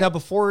 Oh, okay. Now,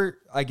 before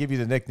I give you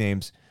the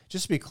nicknames,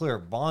 just to be clear,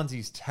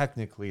 Bonzi's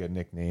technically a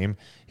nickname.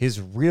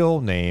 His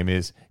real name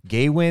is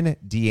Gaywin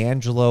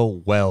D'Angelo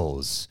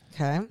Wells.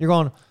 Okay. You're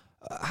going,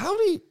 how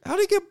do you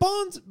get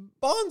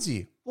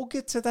Bonzi? We'll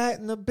get to that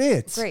in a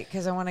bit. Great,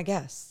 because I want to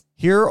guess.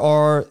 Here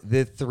are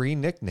the 3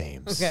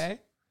 nicknames. Okay.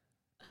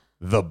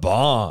 The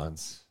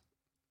Bonds.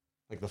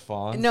 Like the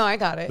Fonz? No, I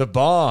got it. The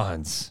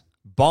Bonds.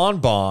 Bon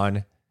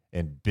Bon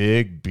and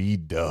Big B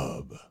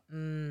Dub.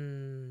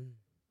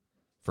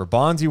 For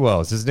Bonzi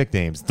Wells, his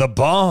nicknames, The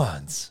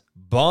Bonds,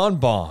 Bon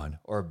Bon,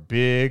 or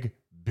Big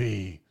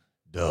B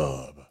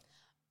Dub.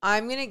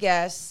 I'm going to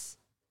guess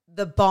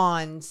the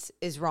Bonds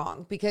is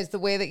wrong, because the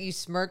way that you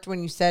smirked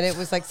when you said it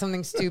was like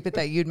something stupid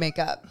that you'd make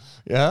up.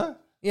 Yeah?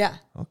 Yeah.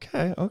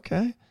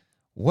 Okay.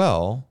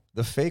 Well,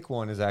 the fake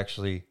one is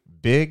actually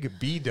Big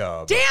B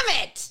Dub. Damn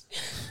it!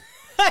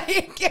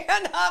 I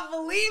cannot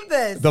believe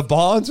this. The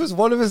Bonds was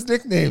one of his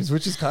nicknames,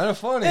 which is kind of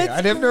funny. It's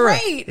I never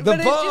great. The but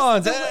it's just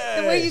Bonds.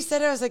 the way you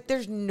said it, I was like,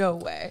 there's no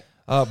way.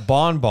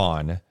 Bon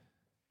Bon.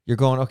 You're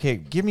going, okay,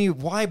 give me,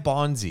 why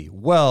Bonzi?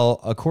 Well,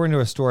 according to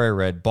a story I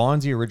read,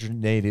 Bonzi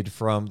originated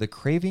from the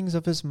cravings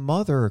of his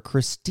mother,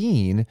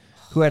 Christine,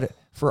 who had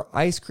For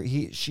ice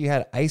cream, she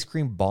had ice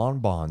cream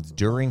bonbons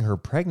during her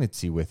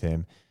pregnancy with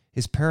him.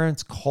 His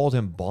parents called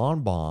him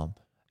Bon Bon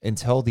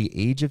until the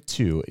age of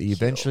 2. It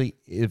eventually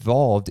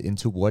evolved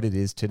into what it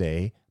is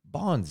today,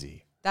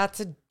 Bonzi. That's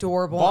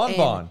adorable. Bon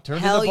Bon.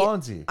 Turn to the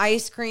Bonzi.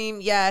 Ice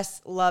cream,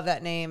 yes. Love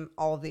that name.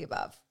 All of the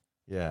above.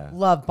 Yeah.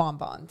 Love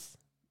bonbons.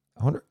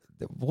 I wonder,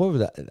 what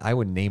would that? I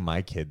would name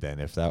my kid then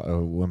if that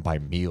went by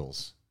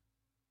meals.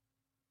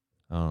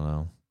 I don't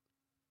know.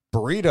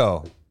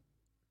 Burrito.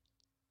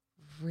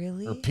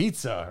 Really? Or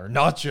pizza. Or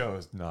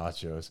nachos.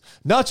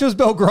 Nachos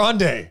Bel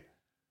Grande.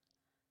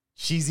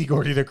 Cheesy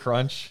Gordita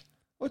Crunch.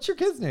 What's your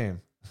kid's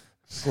name?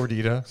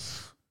 Gordita.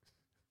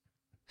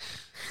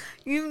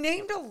 You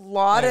named a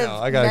lot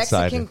of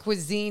Mexican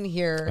cuisine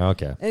here.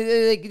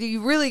 Okay.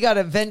 You really got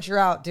to venture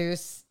out,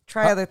 Deuce.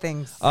 Try other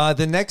things.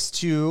 The next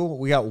two,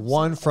 we got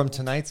one from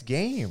tonight's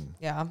game.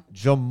 Yeah.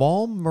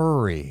 Jamal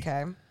Murray.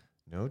 Okay.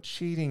 No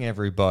cheating,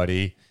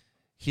 everybody.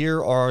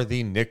 Here are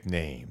the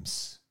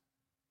nicknames.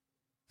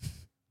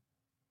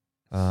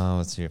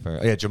 Let's see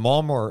if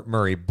Jamal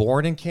Murray,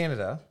 born in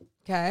Canada.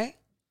 Okay.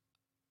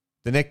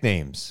 The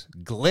nicknames: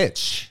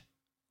 Glitch,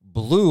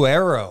 Blue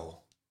Arrow,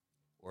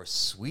 or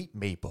Sweet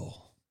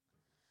Maple.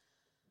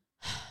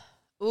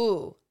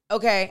 Ooh.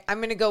 Okay, I'm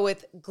going to go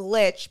with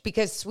Glitch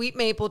because Sweet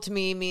Maple to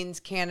me means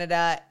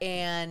Canada,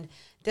 and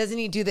doesn't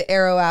he do the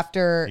arrow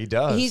after? He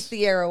does. He's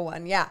the arrow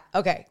one. Yeah.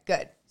 Okay,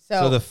 good.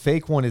 So the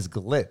fake one is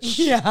Glitch.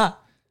 Yeah.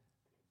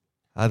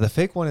 The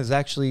fake one is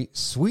actually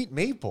Sweet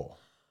Maple.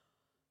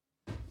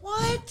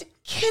 What?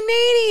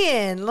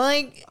 Canadian.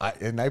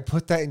 I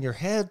put that in your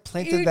head,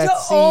 planted that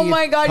seed. Oh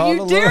my God, you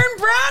Darren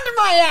Brown to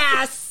my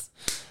ass.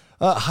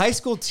 High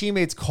school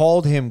teammates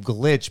called him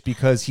Glitch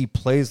because he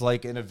plays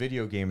like in a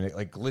video game, and it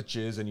like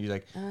glitches, and you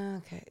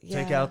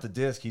take out the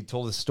disc. He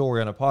told a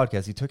story on a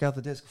podcast. He took out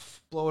the disc,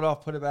 blow it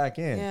off, put it back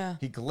in. Yeah.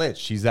 He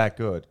glitched. He's that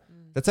good.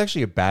 That's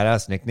actually a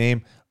badass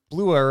nickname.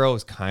 Blue Arrow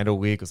is kind of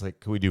weak. It's like,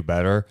 could we do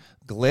better?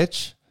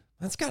 Glitch?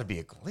 That's got to be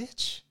a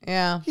glitch.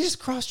 Yeah. He just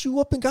crossed you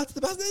up and got to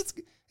the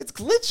basket. It's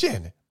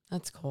glitching.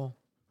 That's cool.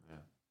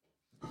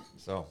 Yeah.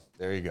 So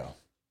there you go.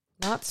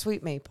 Not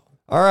Sweet Maple.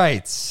 All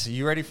right,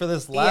 you ready for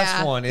this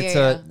last one? It's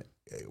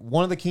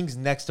one of the Kings'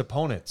 next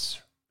opponents,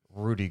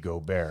 Rudy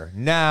Gobert.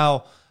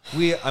 Now,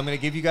 I'm going to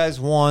give you guys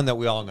one that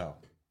we all know.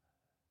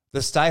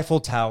 The Stifle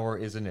Tower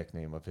is a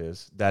nickname of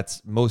his.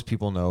 That's most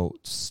people know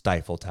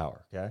Stifle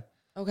Tower. Okay.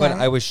 But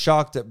I was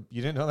shocked that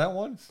you didn't know that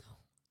one.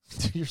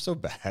 You're so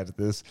bad at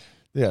this.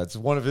 Yeah, it's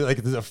one of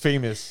it's a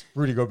famous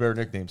Rudy Gobert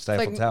nickname,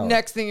 Stifle Tower.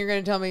 Next thing you're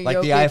going to tell me, Like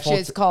Jokic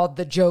is called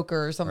the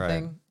Joker or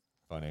something. Right.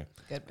 Funny.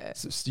 Good bit.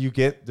 So you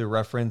get the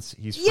reference?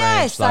 He's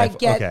yes, French. I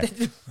get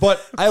okay.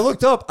 But I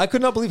looked up. I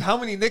could not believe how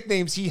many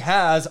nicknames he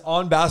has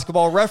on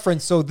Basketball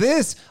Reference. So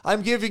this,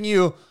 I'm giving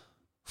you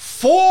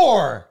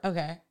 4.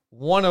 Okay.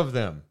 One of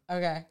them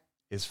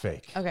is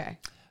fake. Okay.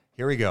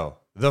 Here we go.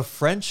 The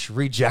French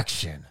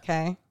Rejection.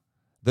 Okay.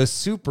 The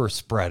Super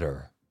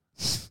Spreader.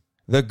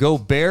 The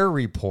Gobert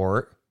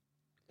Report.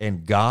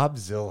 And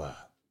Gobzilla.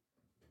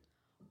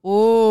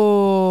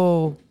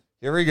 Ooh.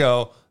 Here we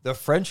go. The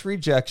French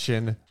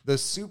Rejection, the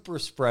Super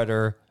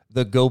Spreader,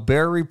 the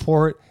Gobert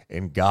Report,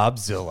 and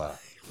Gobzilla. I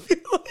feel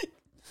like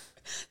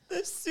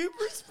the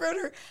Super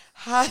Spreader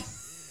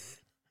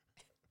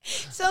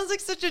sounds like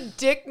such a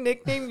dick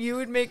nickname you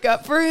would make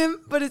up for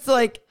him, but it's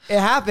like it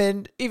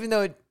happened, even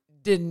though it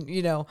didn't,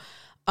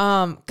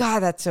 God,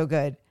 that's so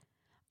good.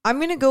 I'm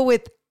going to go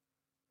with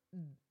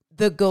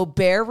the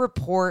Gobert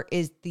Report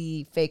is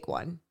the fake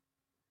one.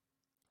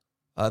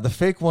 The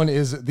fake one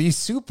is the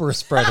Super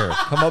Spreader.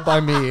 Come up by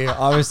me,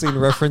 obviously in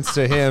reference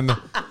to him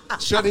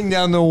shutting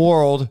down the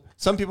world.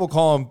 Some people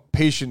call him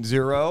Patient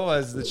Zero,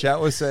 as the chat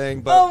was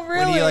saying. But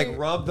when he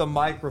rubbed the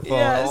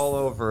microphone all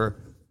over.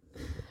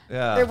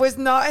 Yeah. It was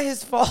not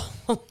his fault.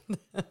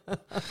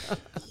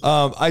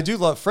 I do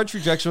love French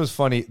Rejection was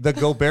funny. The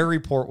Gobert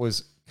Report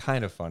was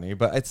kind of funny,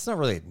 but it's not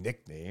really a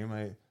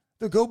nickname.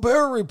 The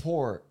Gobert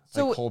Report.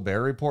 So, like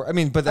Colbert Report. I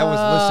mean, but that was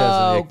listed as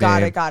a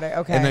nickname. Oh, got it.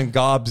 Okay. And then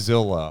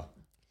Gobzilla.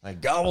 Like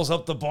gobbles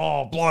up the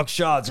ball, block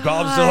shots,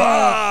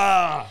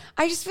 Gobzilla.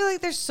 I just feel like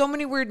there's so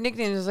many weird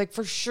nicknames. Like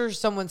for sure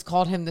someone's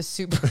called him the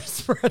Super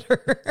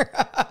Spreader.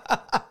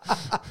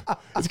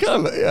 It's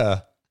kind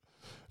of,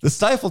 The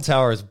Stifle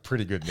Tower is a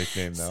pretty good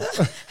nickname, though.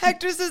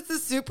 Hector says the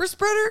Super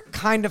Spreader,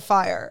 kind of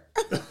fire.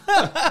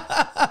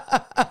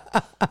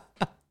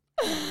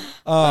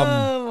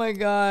 Oh my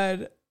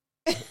God.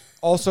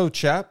 Also,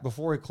 chat,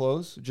 before we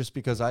close, just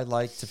because I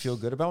like to feel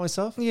good about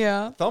myself.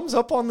 Yeah. Thumbs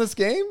up on this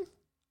game.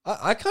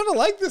 I kind of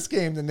like this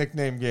game, the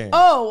nickname game.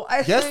 Oh,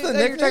 I guess thought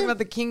you were talking about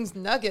the Kings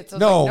Nuggets.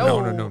 No.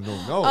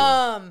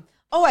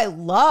 I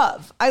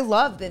love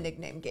the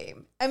nickname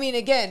game. I mean,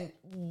 again,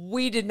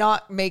 we did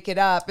not make it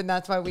up, and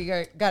that's why we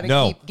got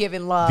to keep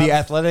giving love. The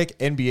Athletic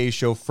NBA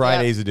Show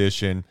Fridays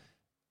edition,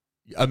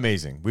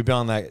 amazing. We've been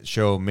on that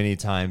show many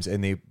times,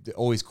 and they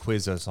always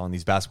quiz us on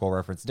these Basketball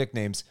Reference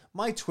nicknames.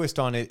 My twist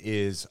on it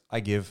is I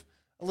give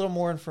a little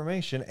more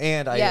information.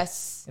 And I,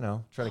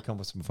 try to come up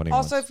with some funny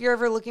Also, ones. if you're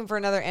ever looking for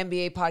another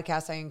NBA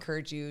podcast, I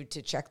encourage you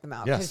to check them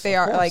out. Yes, Because they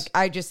of are course.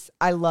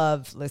 I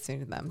love listening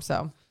to them.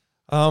 So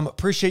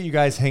appreciate you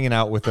guys hanging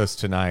out with us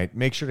tonight.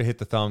 Make sure to hit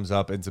the thumbs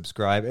up and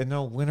subscribe. And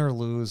no, win or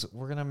lose,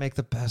 we're going to make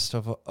the best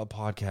of a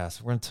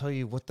podcast. We're going to tell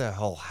you what the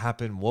hell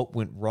happened, what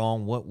went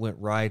wrong, what went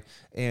right,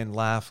 and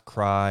laugh,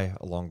 cry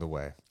along the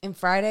way. And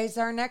Friday's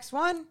our next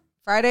one.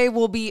 Friday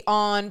we'll be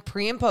on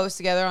pre and post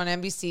together on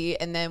NBC,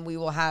 and then we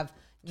will have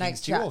night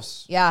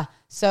chat. Yeah.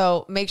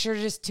 So make sure to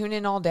just tune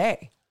in all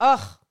day.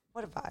 Ugh,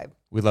 what a vibe.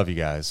 We love you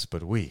guys,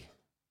 but we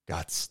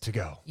gots to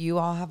go. You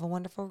all have a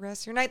wonderful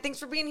rest of your night. Thanks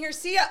for being here.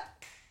 See ya.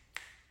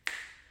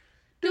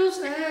 Deuce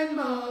and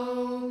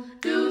Mo,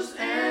 Deuce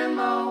and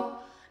Mo,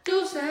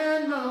 Deuce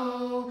and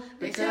Mo.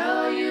 They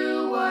tell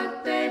you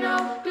what they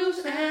know.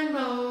 Deuce and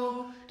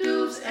Mo,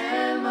 Deuce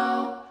and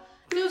Mo,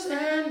 Deuce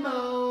and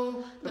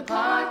Mo. The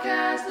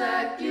podcast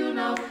that you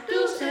know.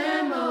 Deuce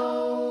and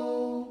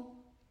Mo.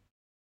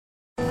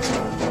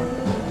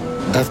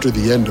 After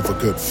the end of a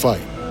good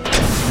fight,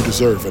 you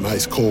deserve an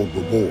ice-cold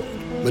reward.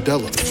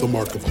 Modelo is the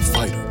mark of a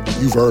fighter.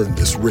 You've earned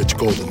this rich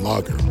golden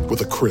lager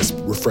with a crisp,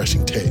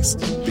 refreshing taste.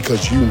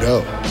 Because you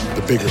know,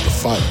 the bigger the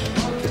fight,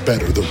 the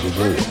better the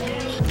reward.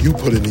 You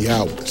put in the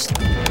hours,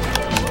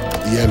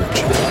 the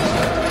energy,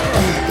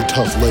 the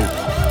tough labor.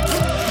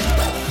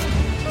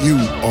 You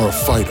are a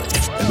fighter,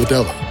 and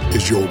Modelo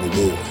is your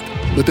reward.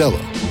 Modelo,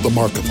 the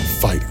mark of a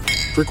fighter.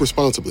 Drink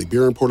responsibly.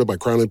 Beer imported by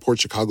Crown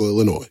Imports, Chicago,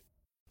 Illinois.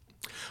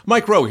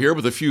 Mike Rowe here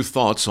with a few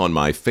thoughts on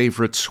my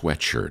favorite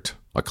sweatshirt.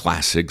 A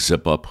classic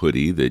zip-up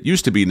hoodie that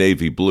used to be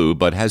navy blue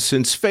but has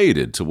since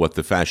faded to what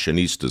the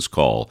fashionistas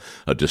call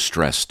a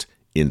distressed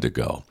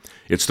indigo.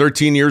 It's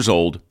 13 years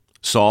old,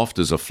 soft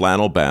as a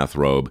flannel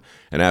bathrobe,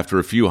 and after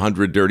a few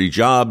hundred dirty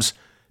jobs,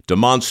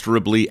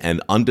 demonstrably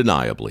and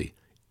undeniably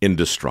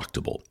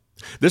indestructible.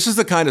 This is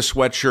the kind of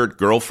sweatshirt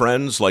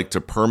girlfriends like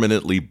to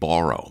permanently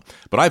borrow.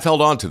 But I've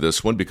held on to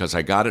this one because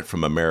I got it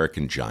from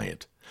American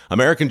Giant.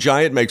 American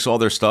Giant makes all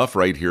their stuff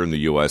right here in the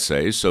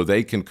USA so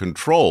they can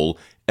control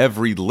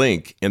every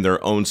link in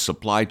their own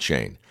supply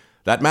chain.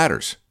 That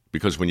matters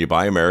because when you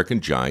buy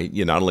American Giant,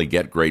 you not only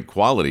get great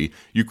quality,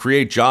 you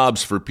create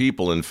jobs for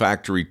people in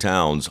factory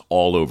towns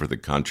all over the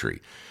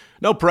country.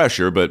 No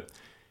pressure, but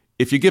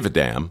if you give a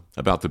damn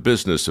about the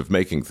business of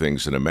making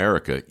things in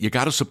America, you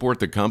got to support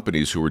the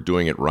companies who are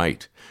doing it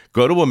right.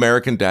 Go to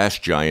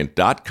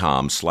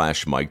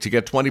american-giant.com/Mike to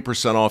get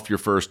 20% off your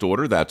first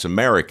order. That's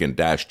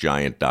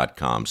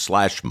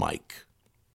american-giant.com/Mike.